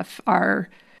Apollo stuff are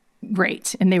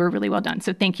great. And they were really well done.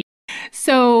 So thank you.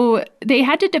 So they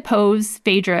had to depose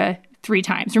Phaedra 3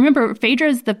 times. Remember, Phaedra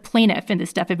is the plaintiff in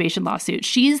this defamation lawsuit.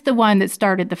 She's the one that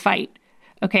started the fight.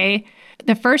 Okay?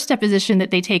 The first deposition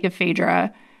that they take of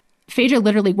Phaedra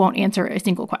literally won't answer a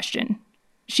single question.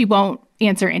 She won't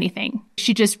answer anything.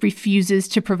 She just refuses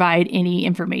to provide any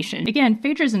information. Again,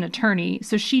 Phaedra's an attorney,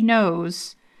 so she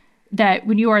knows that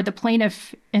when you are the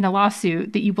plaintiff in a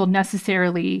lawsuit, that you will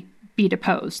necessarily be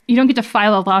deposed. You don't get to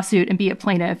file a lawsuit and be a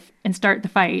plaintiff and start the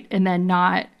fight and then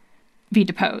not be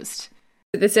deposed.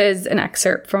 This is an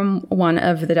excerpt from one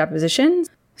of the depositions.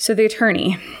 So the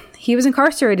attorney, He was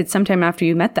incarcerated sometime after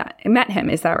you met him,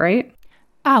 is that right?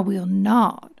 I will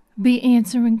not be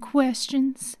answering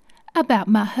questions about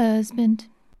my husband.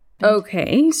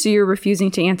 Okay, so you're refusing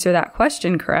to answer that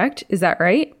question, correct? Is that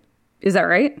right?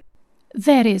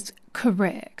 That is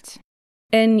correct.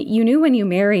 And you knew when you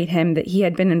married him that he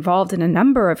had been involved in a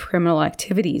number of criminal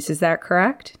activities, is that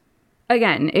correct?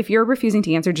 Again, if you're refusing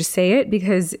to answer, just say it,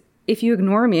 because if you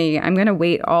ignore me, I'm going to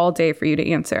wait all day for you to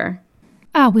answer.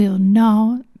 I will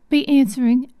not be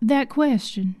answering that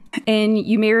question. And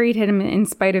you married him in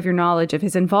spite of your knowledge of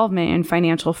his involvement in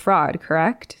financial fraud,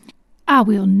 correct? I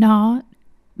will not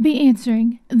be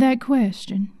answering that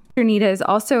question. Nida is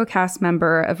also a cast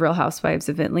member of Real Housewives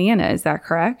of Atlanta, is that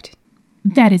correct?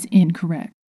 That is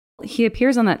incorrect. He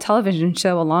appears on that television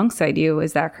show alongside you,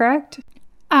 is that correct?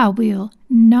 I will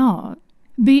not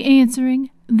be answering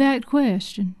that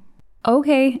question.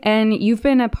 Okay, and you've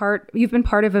been part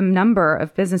of a number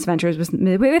of business ventures with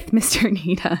Mr.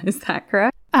 Nida, is that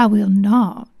correct? I will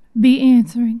not be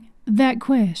answering that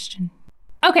question.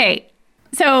 Okay,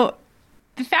 so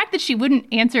the fact that she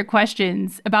wouldn't answer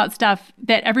questions about stuff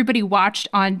that everybody watched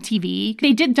on TV,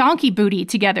 they did Donkey Booty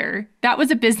together. That was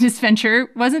a business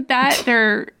venture. Wasn't that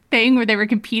their thing where they were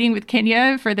competing with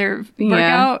Kenya for their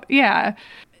workout? Yeah.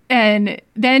 And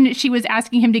then she was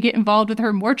asking him to get involved with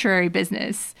her mortuary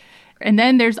business. And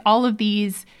then there's all of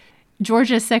these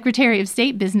Georgia Secretary of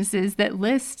State businesses that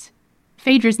list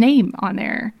Phaedra's name on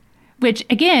there, which,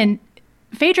 again,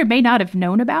 Phaedra may not have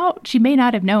known about. She may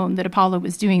not have known that Apollo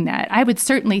was doing that. I would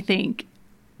certainly think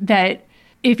that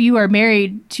if you are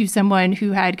married to someone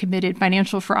who had committed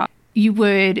financial fraud, you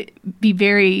would be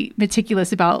very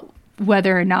meticulous about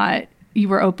whether or not you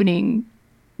were opening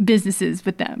businesses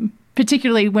with them,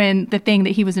 particularly when the thing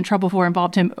that he was in trouble for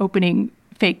involved him opening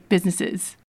fake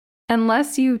businesses.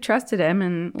 Unless you trusted him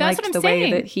and liked the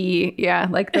way that he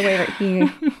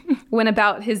went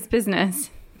about his business.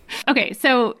 Okay,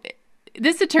 so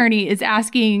this attorney is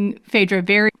asking Phaedra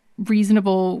very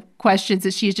reasonable questions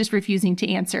that she's just refusing to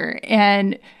answer.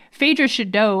 And Phaedra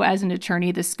should know, as an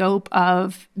attorney, the scope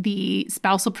of the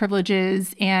spousal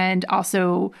privileges and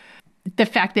also the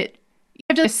fact that you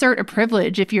have to assert a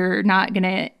privilege if you're not going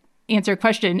to answer a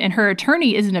question. And her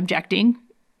attorney isn't objecting.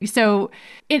 So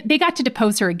they got to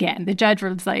depose her again. The judge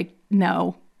was like,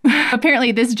 no.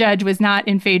 Apparently, this judge was not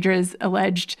in Phaedra's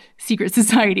alleged secret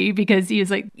society because he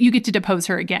was like, you get to depose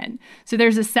her again. So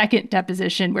there's a second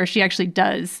deposition where she actually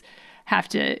does have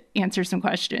to answer some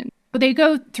questions. But they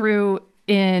go through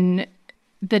in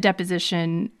the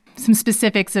deposition some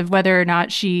specifics of whether or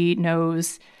not she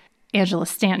knows Angela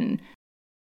Stanton.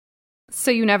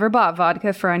 So you never bought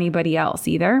vodka for anybody else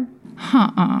either?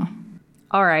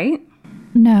 All right.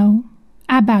 No,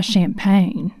 I buy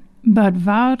champagne, but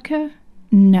vodka,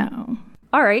 no.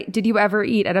 All right. Did you ever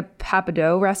eat at a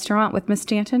Papado restaurant with Miss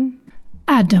Stanton?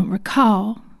 I don't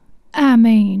recall. I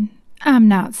mean, I'm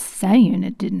not saying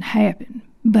it didn't happen,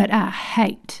 but I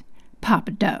hate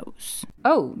Papados.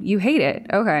 Oh, you hate it.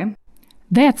 Okay.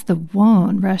 That's the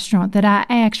one restaurant that I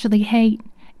actually hate,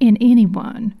 and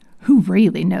anyone who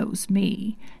really knows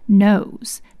me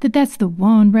knows that that's the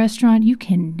one restaurant you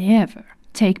can never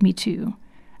take me to.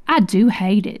 I do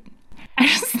hate it. I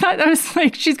just thought that was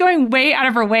like, she's going way out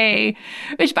of her way,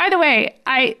 which, by the way,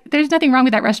 there's nothing wrong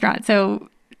with that restaurant, so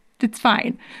it's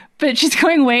fine. But she's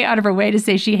going way out of her way to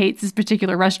say she hates this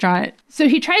particular restaurant. So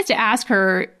he tries to ask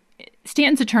her,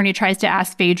 Stanton's attorney tries to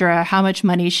ask Phaedra how much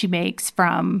money she makes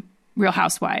from Real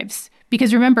Housewives.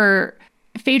 Because remember,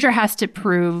 Phaedra has to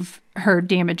prove her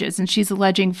damages, and she's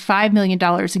alleging $5 million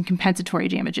in compensatory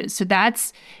damages. So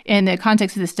that's, in the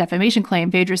context of this defamation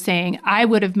claim, Phaedra's saying, I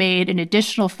would have made an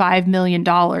additional $5 million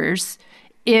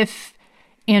if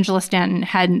Angela Stanton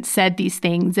hadn't said these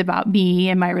things about me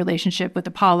and my relationship with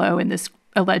Apollo and this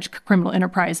alleged criminal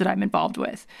enterprise that I'm involved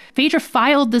with. Phaedra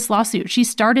filed this lawsuit. She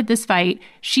started this fight.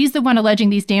 She's the one alleging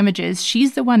these damages.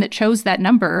 She's the one that chose that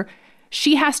number.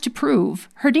 She has to prove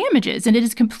her damages, and it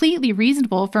is completely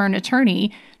reasonable for an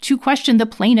attorney to question the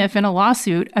plaintiff in a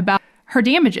lawsuit about her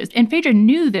damages. And Phaedra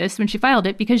knew this when she filed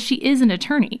it because she is an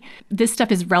attorney. This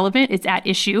stuff is relevant. It's at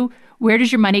issue. Where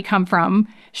does your money come from?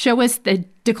 Show us the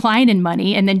decline in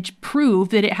money, and then prove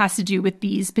that it has to do with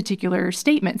these particular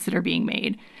statements that are being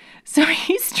made. So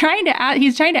he's trying to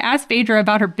ask Phaedra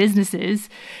about her businesses,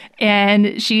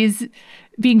 and she's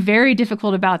being very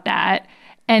difficult about that.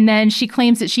 And then she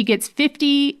claims that she gets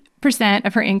 50%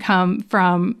 of her income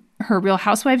from her Real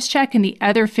Housewives check and the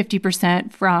other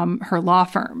 50% from her law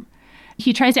firm.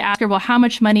 He tries to ask her, well, how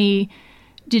much money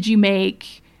did you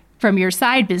make from your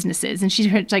side businesses? And she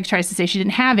tries to say she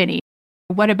didn't have any.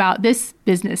 What about this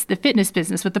business, the fitness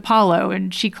business with Apollo?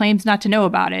 And she claims not to know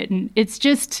about it. And it's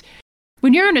just,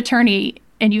 when you're an attorney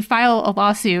and you file a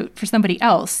lawsuit for somebody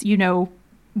else, you know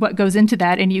what goes into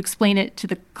that and you explain it to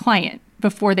the client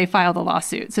before they file the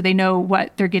lawsuit so they know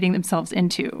what they're getting themselves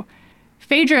into.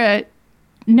 Phaedra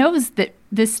knows that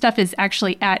this stuff is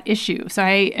actually at issue. So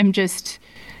I am just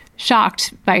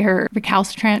shocked by her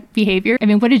recalcitrant behavior. I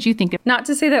mean, what did you think? Not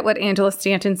to say that what Angela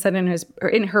Stanton said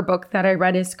in her book that I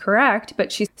read is correct,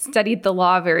 but she studied the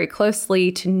law very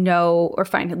closely to know or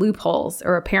find loopholes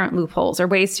or apparent loopholes or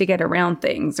ways to get around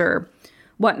things or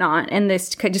whatnot. And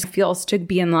this just feels to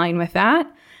be in line with that.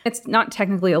 It's not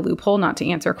technically a loophole, not to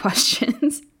answer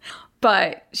questions,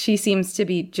 but she seems to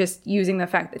be just using the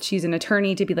fact that she's an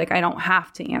attorney to be like, I don't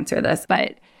have to answer this.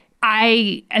 But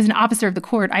I, as an officer of the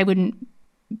court, I wouldn't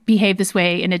behave this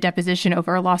way in a deposition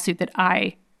over a lawsuit that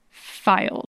I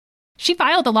filed. She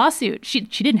filed the lawsuit. She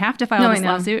didn't have to file this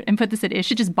lawsuit and put this at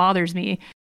issue. It just bothers me.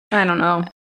 I don't know.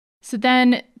 So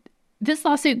then this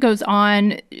lawsuit goes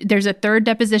on. There's a third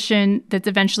deposition that's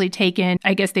eventually taken.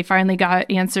 I guess they finally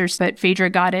got answers, but Phaedra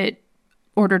got it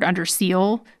ordered under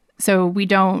seal. So we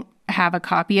don't have a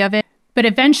copy of it. But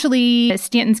eventually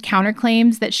Stanton's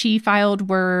counterclaims that she filed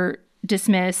were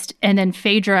dismissed, and then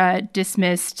Phaedra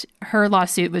dismissed her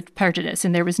lawsuit with prejudice,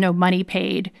 and there was no money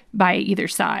paid by either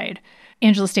side.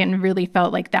 Angela Stanton really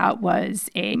felt like that was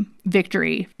a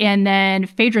victory. And then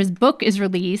Phaedra's book is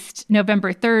released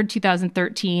November 3rd,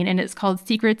 2013, and it's called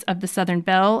Secrets of the Southern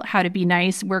Belle: How to Be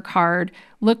Nice, Work Hard,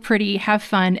 Look Pretty, Have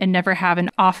Fun, and Never Have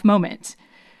an Off Moment.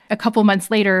 A couple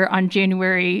months later, on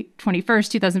January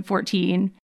 21st,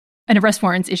 2014, an arrest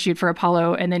warrant's issued for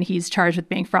Apollo, and then he's charged with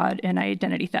bank fraud and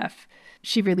identity theft.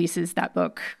 She releases that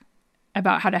book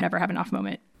about how to never have an off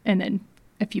moment. And then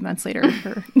a few months later,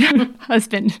 her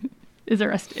husband is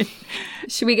arrested.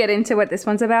 Should we get into what this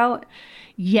one's about?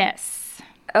 Yes.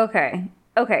 Okay.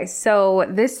 So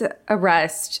this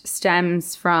arrest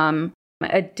stems from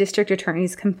a district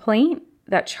attorney's complaint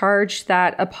that charged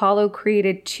that Apollo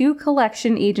created 2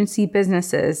 collection agency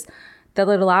businesses that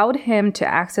allowed him to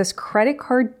access credit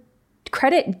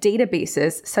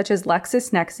databases such as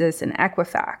LexisNexis and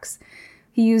Equifax.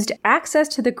 He used access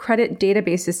to the credit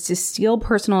databases to steal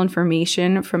personal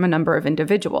information from a number of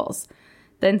individuals.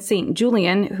 Then St.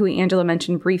 Julian, who Angela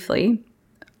mentioned briefly,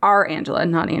 our Angela,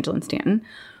 not Angela Stanton,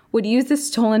 would use the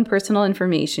stolen personal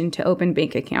information to open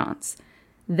bank accounts.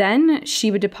 Then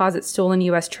she would deposit stolen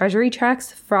U.S. Treasury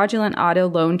checks, fraudulent auto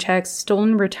loan checks,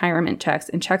 stolen retirement checks,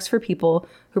 and checks for people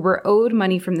who were owed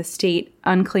money from the state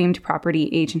unclaimed property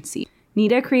agency.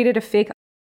 Nida created a fake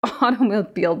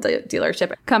automobile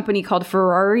dealership company called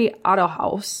Ferrari Auto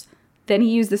House. Then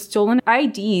he used the stolen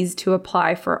IDs to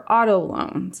apply for auto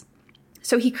loans.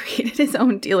 So he created his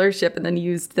own dealership and then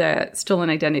used the stolen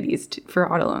identities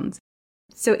for auto loans.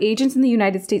 So agents in the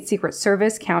United States Secret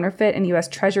Service, Counterfeit, and U.S.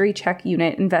 Treasury Check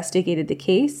Unit investigated the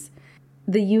case.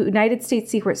 The United States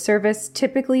Secret Service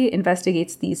typically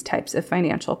investigates these types of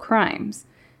financial crimes.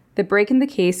 The break in the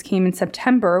case came in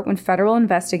September when federal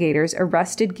investigators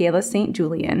arrested Gayla St.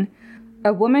 Julian,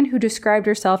 a woman who described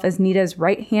herself as Nida's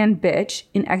right-hand bitch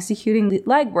in executing the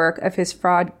legwork of his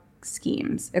fraud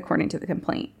schemes, according to the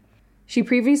complaint. She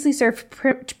previously served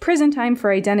prison time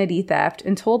for identity theft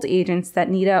and told agents that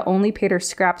Nida only paid her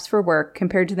scraps for work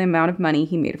compared to the amount of money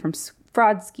he made from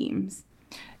fraud schemes.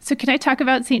 So can I talk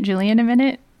about St. Julian a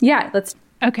minute? Yeah, let's.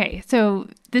 Okay, so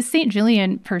this St.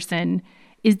 Julian person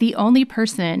is the only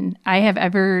person I have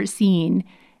ever seen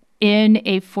in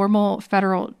a formal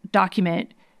federal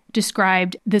document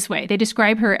described this way. They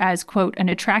describe her as, quote, an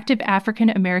attractive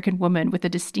African-American woman with a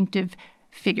distinctive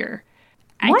figure.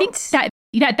 What? I think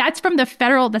that's from that's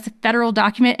a federal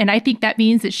document, and I think that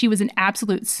means that she was an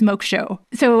absolute smoke show.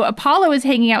 So Apollo is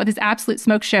hanging out with this absolute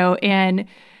smoke show, and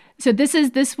so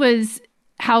this was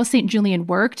how St. Julian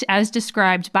worked, as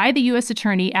described by the U.S.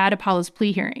 attorney at Apollo's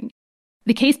plea hearing.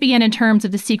 The case began in terms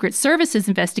of the Secret Service's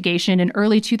investigation in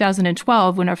early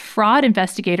 2012 when a fraud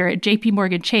investigator at J.P.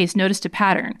 Morgan Chase noticed a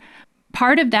pattern.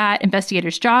 Part of that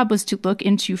investigator's job was to look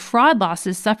into fraud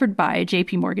losses suffered by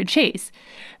J.P. Morgan Chase.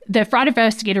 The fraud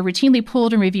investigator routinely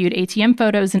pulled and reviewed ATM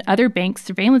photos and other bank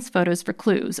surveillance photos for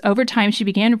clues. Over time, she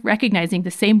began recognizing the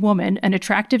same woman, an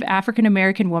attractive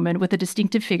African-American woman with a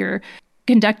distinctive figure,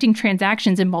 conducting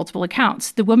transactions in multiple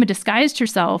accounts. The woman disguised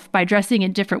herself by dressing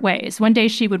in different ways. One day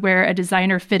she would wear a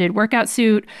designer-fitted workout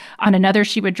suit. On another,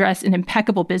 she would dress in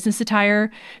impeccable business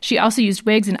attire. She also used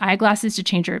wigs and eyeglasses to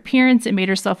change her appearance and made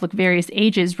herself look various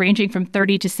ages, ranging from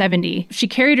 30 to 70. She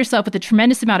carried herself with a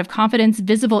tremendous amount of confidence,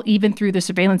 visible even through the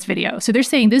surveillance video. So they're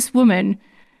saying this woman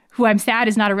who I'm sad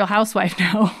is not a real housewife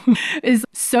now, is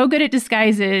so good at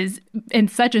disguises and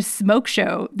such a smoke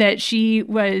show that she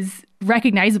was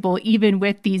recognizable even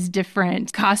with these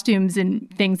different costumes and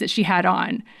things that she had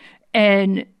on.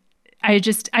 And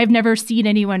I've never seen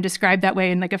anyone described that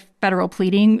way in like a federal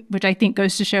pleading, which I think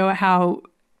goes to show how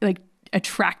like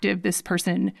attractive this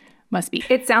person must be.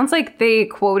 It sounds like they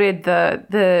quoted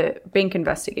the bank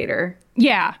investigator.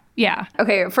 Yeah.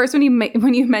 Okay, first when you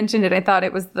mentioned it, I thought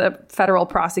it was the federal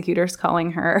prosecutors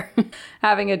calling her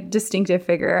having a distinctive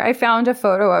figure. I found a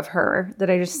photo of her that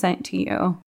I just sent to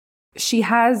you. She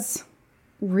has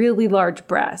really large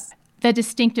breasts. The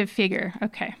distinctive figure.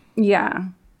 Okay. Yeah.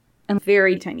 And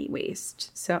very tiny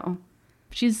waist. So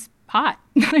she's hot.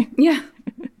 Yeah.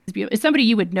 It's somebody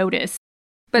you would notice.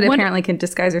 But apparently can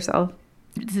disguise herself.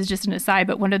 This is just an aside,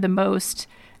 but one of the most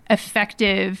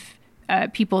effective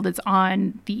people that's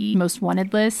on the most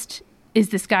wanted list is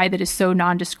this guy that is so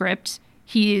nondescript.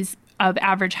 He is of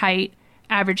average height,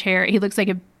 average hair. He looks like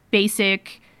a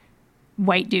basic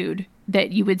white dude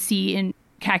that you would see in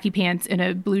khaki pants and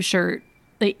a blue shirt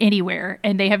like anywhere.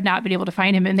 And they have not been able to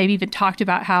find him. And they've even talked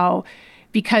about how,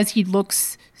 because he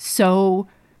looks so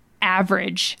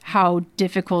average, how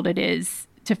difficult it is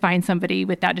to find somebody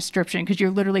with that description. Because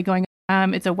you're literally going,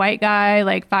 it's a white guy,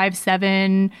 like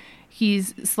 5'7".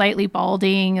 He's slightly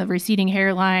balding, a receding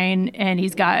hairline, and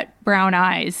he's got brown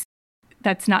eyes.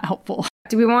 That's not helpful.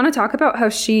 Do we want to talk about how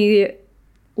she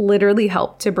literally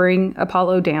helped to bring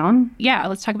Apollo down? Yeah,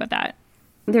 let's talk about that.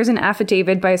 There's an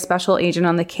affidavit by a special agent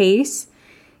on the case.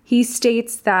 He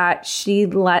states that she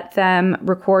let them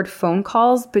record phone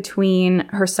calls between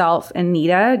herself and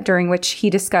Nida, during which he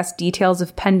discussed details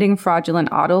of pending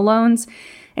fraudulent auto loans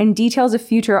and details of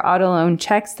future auto loan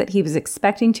checks that he was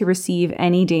expecting to receive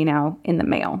any day now in the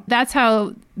mail. That's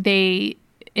how they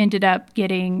ended up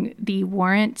getting the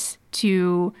warrant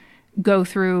to go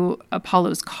through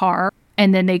Apollo's car.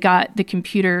 And then they got the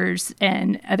computers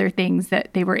and other things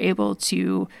that they were able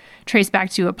to trace back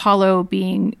to Apollo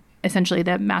being essentially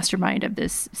the mastermind of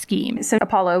this scheme. So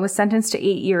Apollo was sentenced to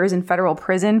 8 years in federal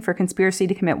prison for conspiracy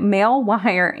to commit mail,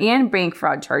 wire, and bank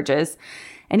fraud charges.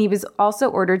 And he was also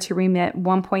ordered to remit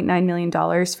 $1.9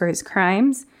 million for his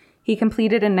crimes. He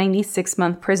completed a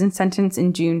 96-month prison sentence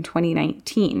in June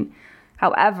 2019.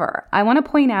 However, I want to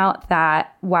point out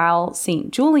that while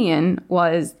St. Julian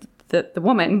was the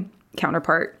woman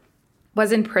counterpart,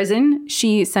 was in prison,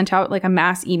 she sent out like a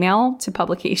mass email to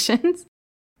publications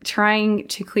trying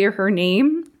to clear her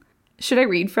name. Should I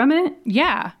read from it?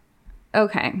 Yeah.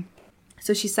 Okay.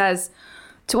 So she says,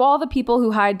 "To all the people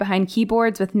who hide behind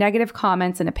keyboards with negative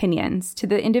comments and opinions, to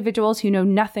the individuals who know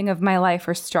nothing of my life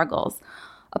or struggles,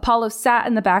 Apollo sat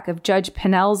in the back of Judge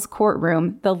Pinnell's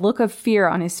courtroom, the look of fear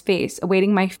on his face,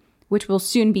 awaiting which will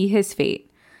soon be his fate.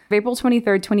 April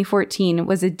 23rd, 2014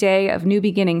 was a day of new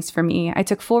beginnings for me. I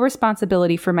took full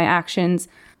responsibility for my actions.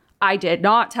 I did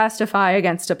not testify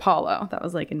against Apollo." That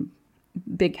was like in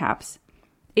big caps.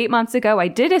 "8 months ago, I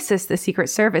did assist the Secret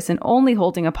Service in only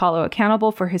holding Apollo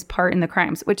accountable for his part in the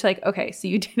crimes," which like, okay, so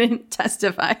you didn't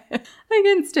testify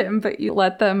against him, but you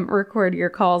let them record your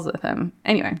calls with him.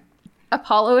 Anyway,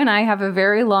 "Apollo and I have a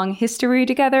very long history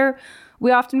together.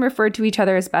 We often referred to each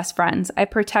other as best friends. I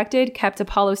protected, kept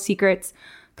Apollo's secrets,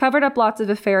 covered up lots of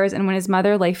affairs, and when his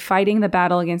mother lay fighting the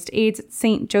battle against AIDS at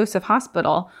St. Joseph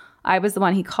Hospital, I was the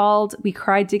one he called. We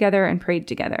cried together and prayed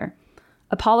together.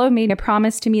 Apollo made a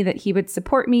promise to me that he would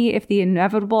support me if the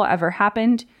inevitable ever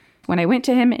happened. When I went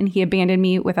to him and he abandoned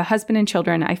me with a husband and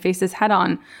children, I faced this head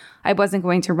on. I wasn't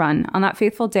going to run. On that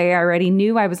fateful day, I already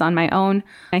knew I was on my own.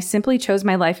 I simply chose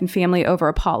my life and family over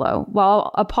Apollo. While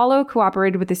Apollo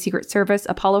cooperated with the Secret Service,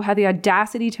 Apollo had the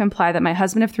audacity to imply that my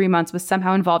husband of 3 months was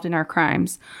somehow involved in our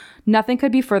crimes. Nothing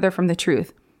could be further from the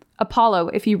truth. Apollo,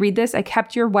 if you read this, I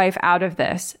kept your wife out of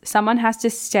this. Someone has to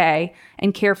stay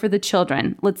and care for the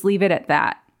children. Let's leave it at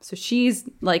that." So she's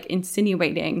like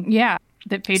insinuating. Yeah.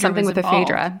 That Phaedra something was with involved.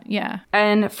 a Phaedra. Yeah.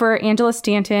 And for Angela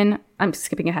Stanton, I'm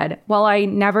skipping ahead. "While I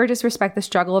never disrespect the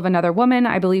struggle of another woman,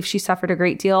 I believe she suffered a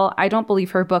great deal. I don't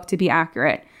believe her book to be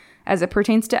accurate. As it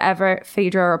pertains to Everett,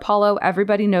 Phaedra, or Apollo,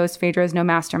 everybody knows Phaedra is no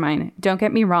mastermind. Don't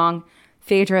get me wrong.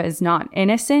 Phaedra is not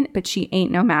innocent, but she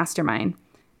ain't no mastermind.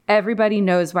 Everybody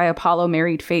knows why Apollo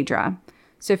married Phaedra.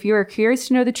 So if you are curious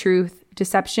to know the truth,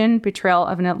 deception, betrayal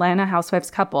of an Atlanta housewives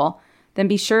couple, then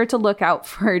be sure to look out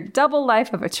for Double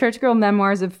Life of a Church Girl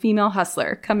Memoirs of Female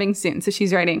Hustler coming soon." So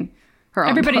she's writing her own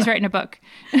Everybody's book. writing a book.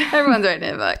 Everyone's writing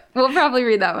a book. We'll probably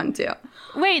read that one too.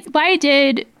 Wait, why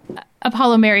did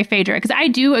Apollo marry Phaedra? Because I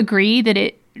do agree that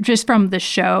it, just from the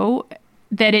show,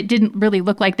 that it didn't really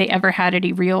look like they ever had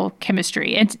any real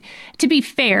chemistry. And to be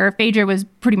fair, Phaedra was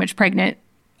pretty much pregnant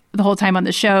the whole time on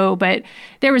the show, but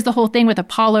there was the whole thing with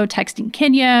Apollo texting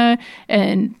Kenya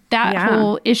and that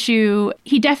whole issue.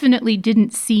 He definitely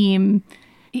didn't seem,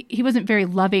 he wasn't very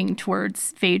loving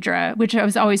towards Phaedra, which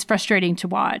was always frustrating to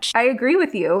watch. I agree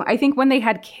with you. I think when they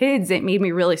had kids, it made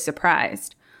me really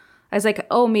surprised. I was like,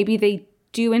 oh, maybe they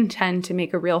do intend to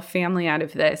make a real family out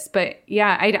of this. But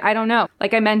yeah, I don't know.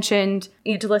 Like I mentioned,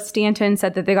 Angela Stanton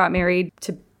said that they got married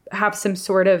to have some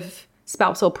sort of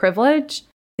spousal privilege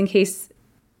in case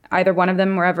either one of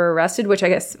them were ever arrested, which I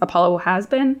guess Apollo has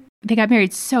been. They got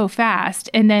married so fast.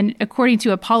 And then according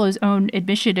to Apollo's own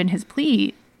admission in his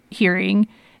plea hearing,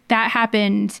 that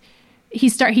happened.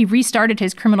 He restarted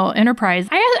his criminal enterprise.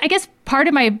 I guess part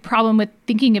of my problem with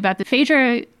thinking about the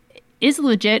Phaedra is a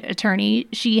legit attorney.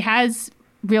 She has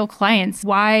real clients.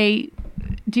 Why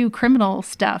do criminal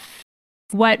stuff?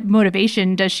 What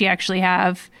motivation does she actually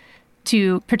have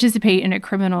to participate in a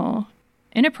criminal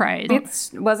enterprise?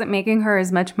 It wasn't making her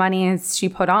as much money as she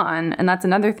put on. And that's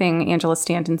another thing Angela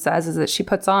Stanton says, is that she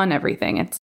puts on everything.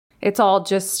 It's all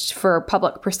just for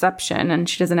public perception, and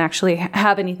she doesn't actually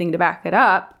have anything to back it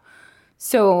up.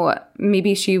 So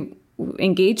maybe she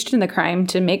engaged in the crime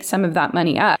to make some of that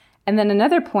money up. And then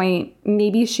another point,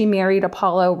 maybe she married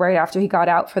Apollo right after he got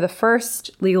out for the first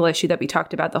legal issue that we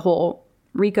talked about, the whole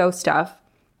RICO stuff,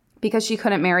 because she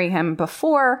couldn't marry him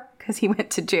before because he went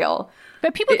to jail.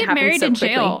 But people get married in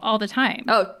jail all the time.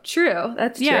 Oh, true.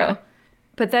 That's true.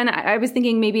 But then I was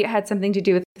thinking maybe it had something to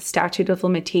do with the statute of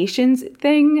limitations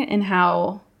thing and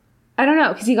how, I don't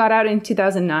know, because he got out in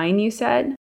 2009, you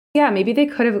said. Yeah, maybe they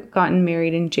could have gotten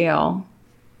married in jail.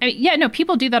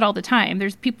 People do that all the time.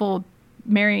 There's people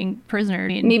marrying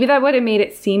prisoners. Maybe that would have made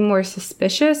it seem more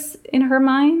suspicious in her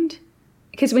mind.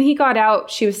 Because when he got out,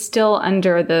 she was still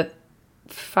under the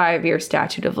 5-year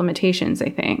statute of limitations, I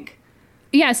think.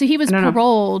 Yeah, so he was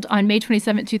paroled on May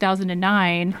 27,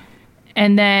 2009.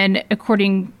 And then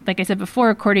like I said before,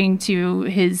 according to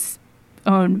his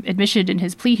own admission in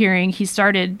his plea hearing, he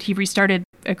restarted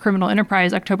a criminal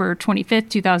enterprise October 25th,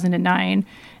 2009,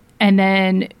 and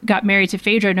then got married to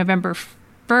Phaedra November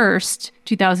 1st,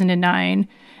 2009.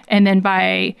 And then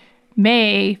by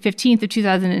May 15th of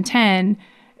 2010,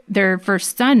 their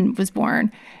first son was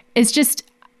born. It's just,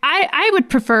 I would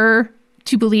prefer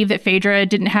to believe that Phaedra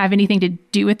didn't have anything to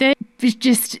do with it.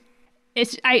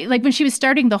 Like when she was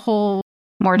starting the whole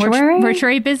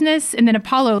mortuary business, and then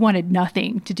Apollo wanted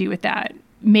nothing to do with that.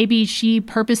 Maybe she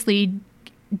purposely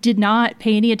did not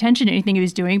pay any attention to anything he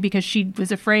was doing because she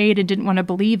was afraid and didn't want to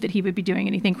believe that he would be doing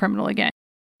anything criminal again,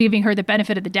 giving her the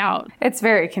benefit of the doubt. It's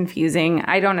very confusing.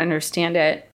 I don't understand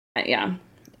it. Yeah,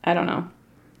 I don't know.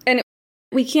 And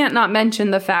we can't not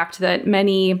mention the fact that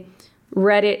many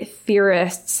Reddit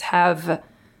theorists have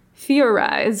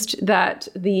theorized that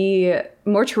the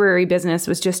mortuary business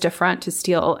was just a front to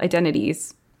steal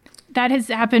identities. That has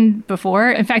happened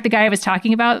before. In fact, the guy I was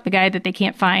talking about, the guy that they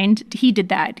can't find, he did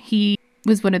that. He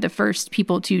was one of the first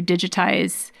people to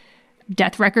digitize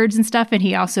death records and stuff, and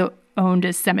he also owned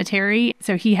a cemetery.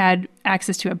 So he had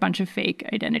access to a bunch of fake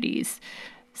identities.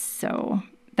 So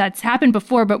that's happened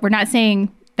before, but we're not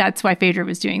saying that's why Phaedra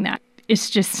was doing that. It's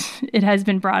just, it has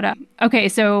been brought up. Okay,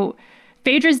 so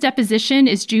Phaedra's deposition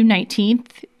is June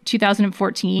 19th,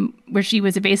 2014, where she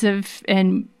was evasive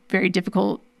and very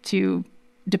difficult to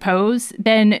depose.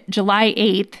 Then July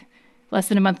 8th, less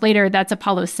than a month later, that's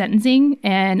Apollo's sentencing.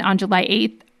 And on July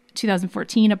 8th,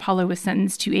 2014, Apollo was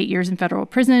sentenced to 8 years in federal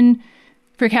prison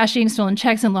for cashing stolen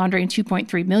checks and laundering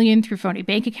 $2.3 million through phony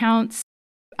bank accounts.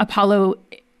 Apollo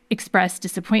expressed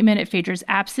disappointment at Phaedra's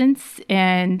absence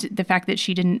and the fact that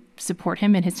she didn't support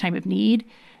him in his time of need.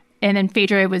 And then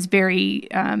Phaedra was very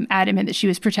adamant that she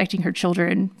was protecting her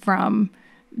children from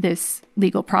this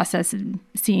legal process and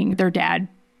seeing their dad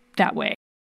that way.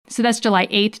 So that's July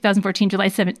 8th, 2014. July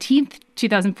 17th,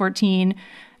 2014,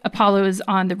 Apollo is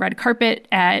on the red carpet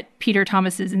at Peter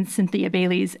Thomas's and Cynthia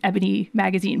Bailey's Ebony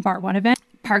Magazine Bar 1 event.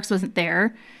 Parks wasn't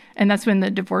there. And that's when the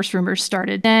divorce rumors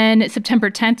started. Then September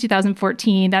 10th,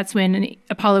 2014, that's when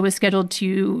Apollo was scheduled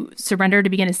to surrender to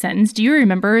begin his sentence. Do you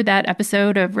remember that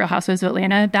episode of Real Housewives of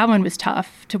Atlanta? That one was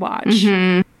tough to watch.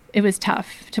 Mm-hmm. It was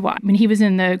tough to watch. When he was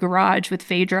in the garage with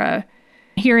Phaedra,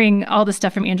 hearing all the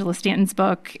stuff from Angela Stanton's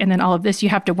book and then all of this, you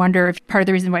have to wonder if part of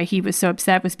the reason why he was so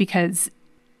upset was because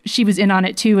she was in on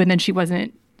it too, and then she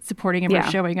wasn't supporting him or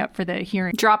showing up for the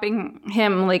hearing. Dropping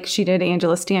him like she did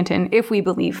Angela Stanton, if we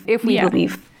believe.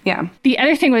 Yeah. The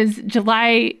other thing was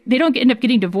they don't end up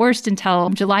getting divorced until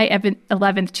July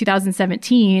 11th,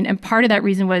 2017. And part of that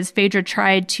reason was Phaedra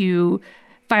tried to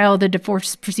file the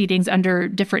divorce proceedings under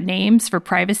different names for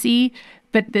privacy,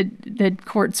 but the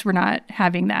courts were not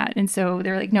having that. And so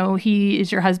they're like, no, he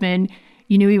is your husband.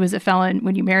 you knew he was a felon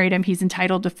when you married him. He's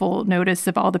entitled to full notice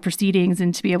of all the proceedings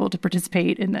and to be able to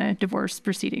participate in the divorce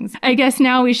proceedings. I guess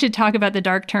now we should talk about the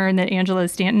dark turn that Angela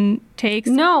Stanton takes.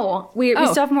 No, we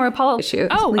still have more Apollo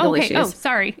issues. Legal issues. Oh,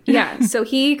 sorry. Yeah, so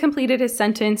he completed his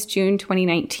sentence June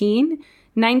 2019.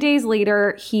 9 days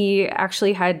later, he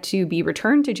actually had to be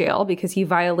returned to jail because he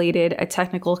violated a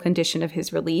technical condition of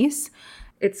his release.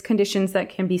 It's conditions that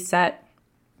can be set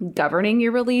governing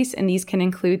your release, and these can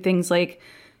include things like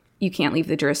you can't leave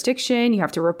the jurisdiction, you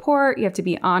have to report, you have to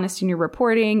be honest in your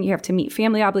reporting, you have to meet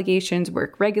family obligations,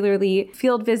 work regularly,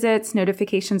 field visits,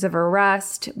 notifications of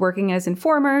arrest, working as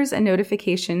informers, and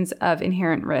notifications of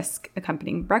inherent risk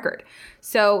accompanying record.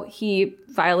 So he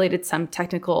violated some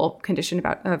technical condition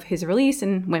of his release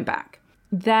and went back.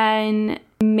 Then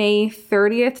May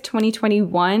 30th,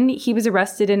 2021, he was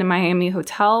arrested in a Miami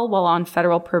hotel while on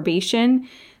federal probation.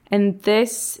 And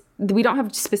this, we don't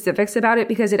have specifics about it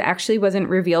because it actually wasn't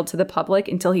revealed to the public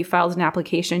until he filed an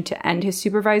application to end his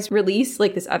supervised release,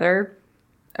 like this other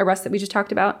arrest that we just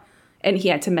talked about. And he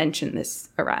had to mention this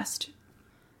arrest.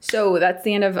 So that's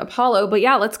the end of Apollo. But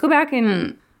yeah, let's go back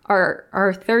and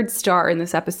our third star in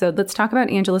this episode. Let's talk about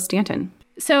Angela Stanton.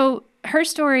 So her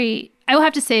story, I will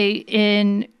have to say,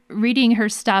 in reading her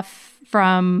stuff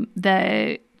from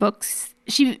the books,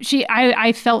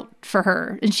 I felt for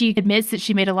her, and she admits that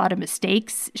she made a lot of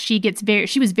mistakes. She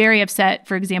was very upset,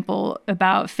 for example,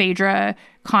 about Phaedra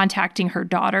contacting her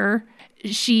daughter.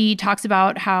 She talks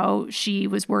about how she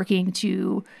was working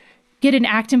to get an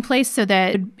act in place so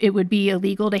that it would be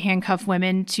illegal to handcuff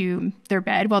women to their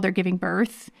bed while they're giving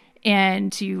birth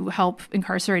and to help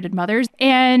incarcerated mothers.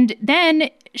 And then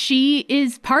she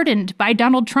is pardoned by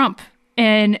Donald Trump.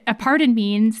 And a pardon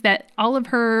means that all of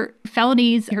her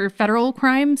felonies, her federal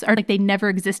crimes, are like they never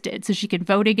existed. So she can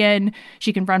vote again,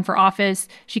 she can run for office,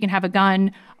 she can have a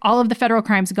gun. All of the federal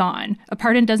crimes gone. A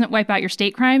pardon doesn't wipe out your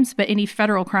state crimes, but any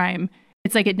federal crime,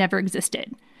 it's like it never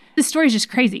existed. This story is just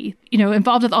crazy,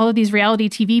 involved with all of these reality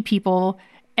TV people.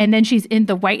 And then she's in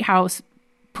the White House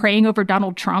praying over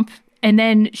Donald Trump. And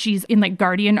then she's in like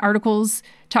Guardian articles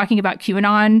talking about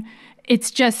QAnon.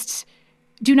 It's just...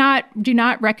 Do not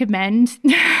recommend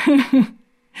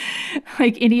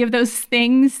like any of those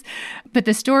things. But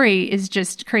the story is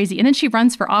just crazy. And then she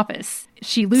runs for office.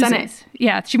 She loses. Senate.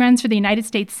 Yeah, she runs for the United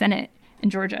States Senate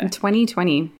in Georgia. In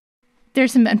 2020.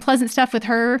 There's some unpleasant stuff with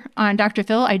her on Dr.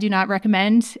 Phil. I do not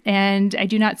recommend. And I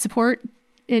do not support,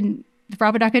 and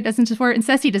Bravo Docket doesn't support, and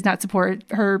Ceci does not support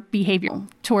her behavior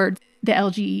toward the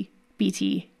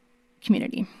LGBT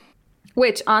community.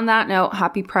 Which, on that note,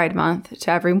 happy Pride Month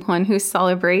to everyone who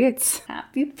celebrates.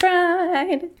 Happy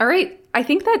Pride. All right. I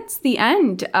think that's the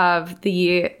end of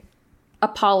the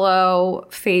Apollo,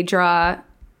 Phaedra,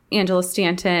 Angela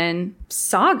Stanton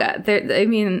saga.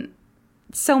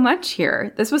 So much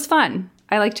here. This was fun.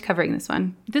 I liked covering this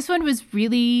one. This one was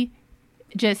really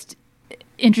just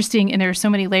interesting, and there are so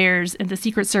many layers, and the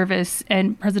Secret Service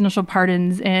and presidential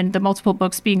pardons and the multiple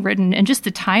books being written and just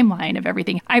the timeline of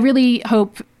everything. I really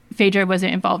hope Phaedra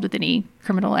wasn't involved with any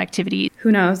criminal activity. Who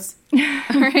knows?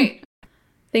 All right.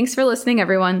 Thanks for listening,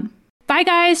 everyone. Bye,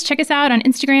 guys. Check us out on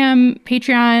Instagram,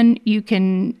 Patreon. You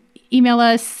can email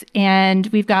us, and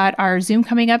we've got our Zoom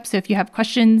coming up. So if you have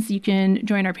questions, you can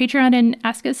join our Patreon and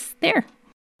ask us there.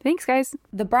 Thanks, guys.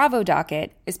 The Bravo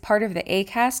Docket is part of the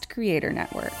Acast Creator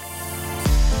Network.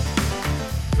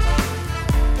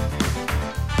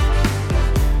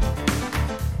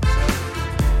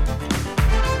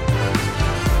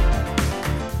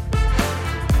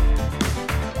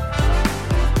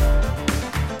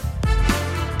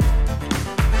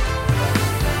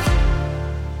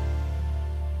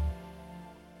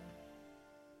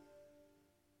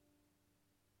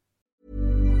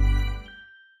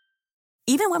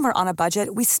 Even when we're on a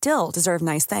budget, we still deserve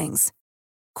nice things.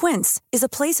 Quince is a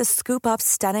place to scoop up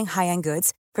stunning high-end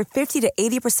goods for 50 to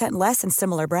 80% less than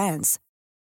similar brands.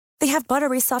 They have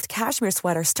buttery soft cashmere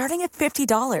sweaters starting at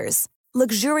 $50,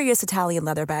 luxurious Italian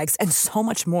leather bags, and so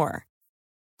much more.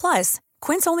 Plus,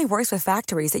 Quince only works with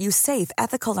factories that use safe,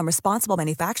 ethical, and responsible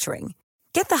manufacturing.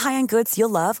 Get the high-end goods you'll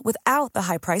love without the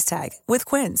high price tag with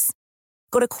Quince.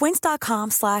 Go to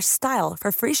quince.com/style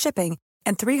for free shipping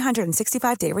and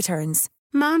 365-day returns.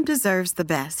 Mom deserves the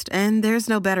best, and there's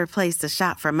no better place to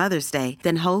shop for Mother's Day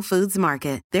than Whole Foods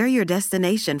Market. They're your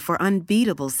destination for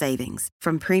unbeatable savings,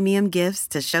 from premium gifts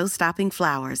to show-stopping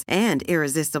flowers and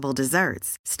irresistible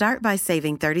desserts. Start by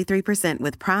saving 33%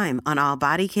 with Prime on all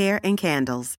body care and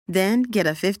candles. Then get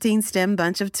a 15-stem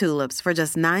bunch of tulips for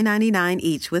just $9.99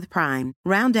 each with Prime.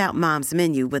 Round out Mom's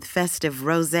menu with festive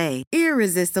rosé,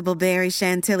 irresistible berry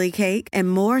chantilly cake,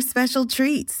 and more special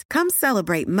treats. Come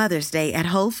celebrate Mother's Day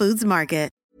at Whole Foods Market.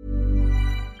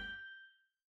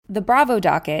 The Bravo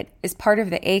Docket is part of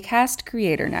the Acast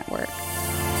Creator Network.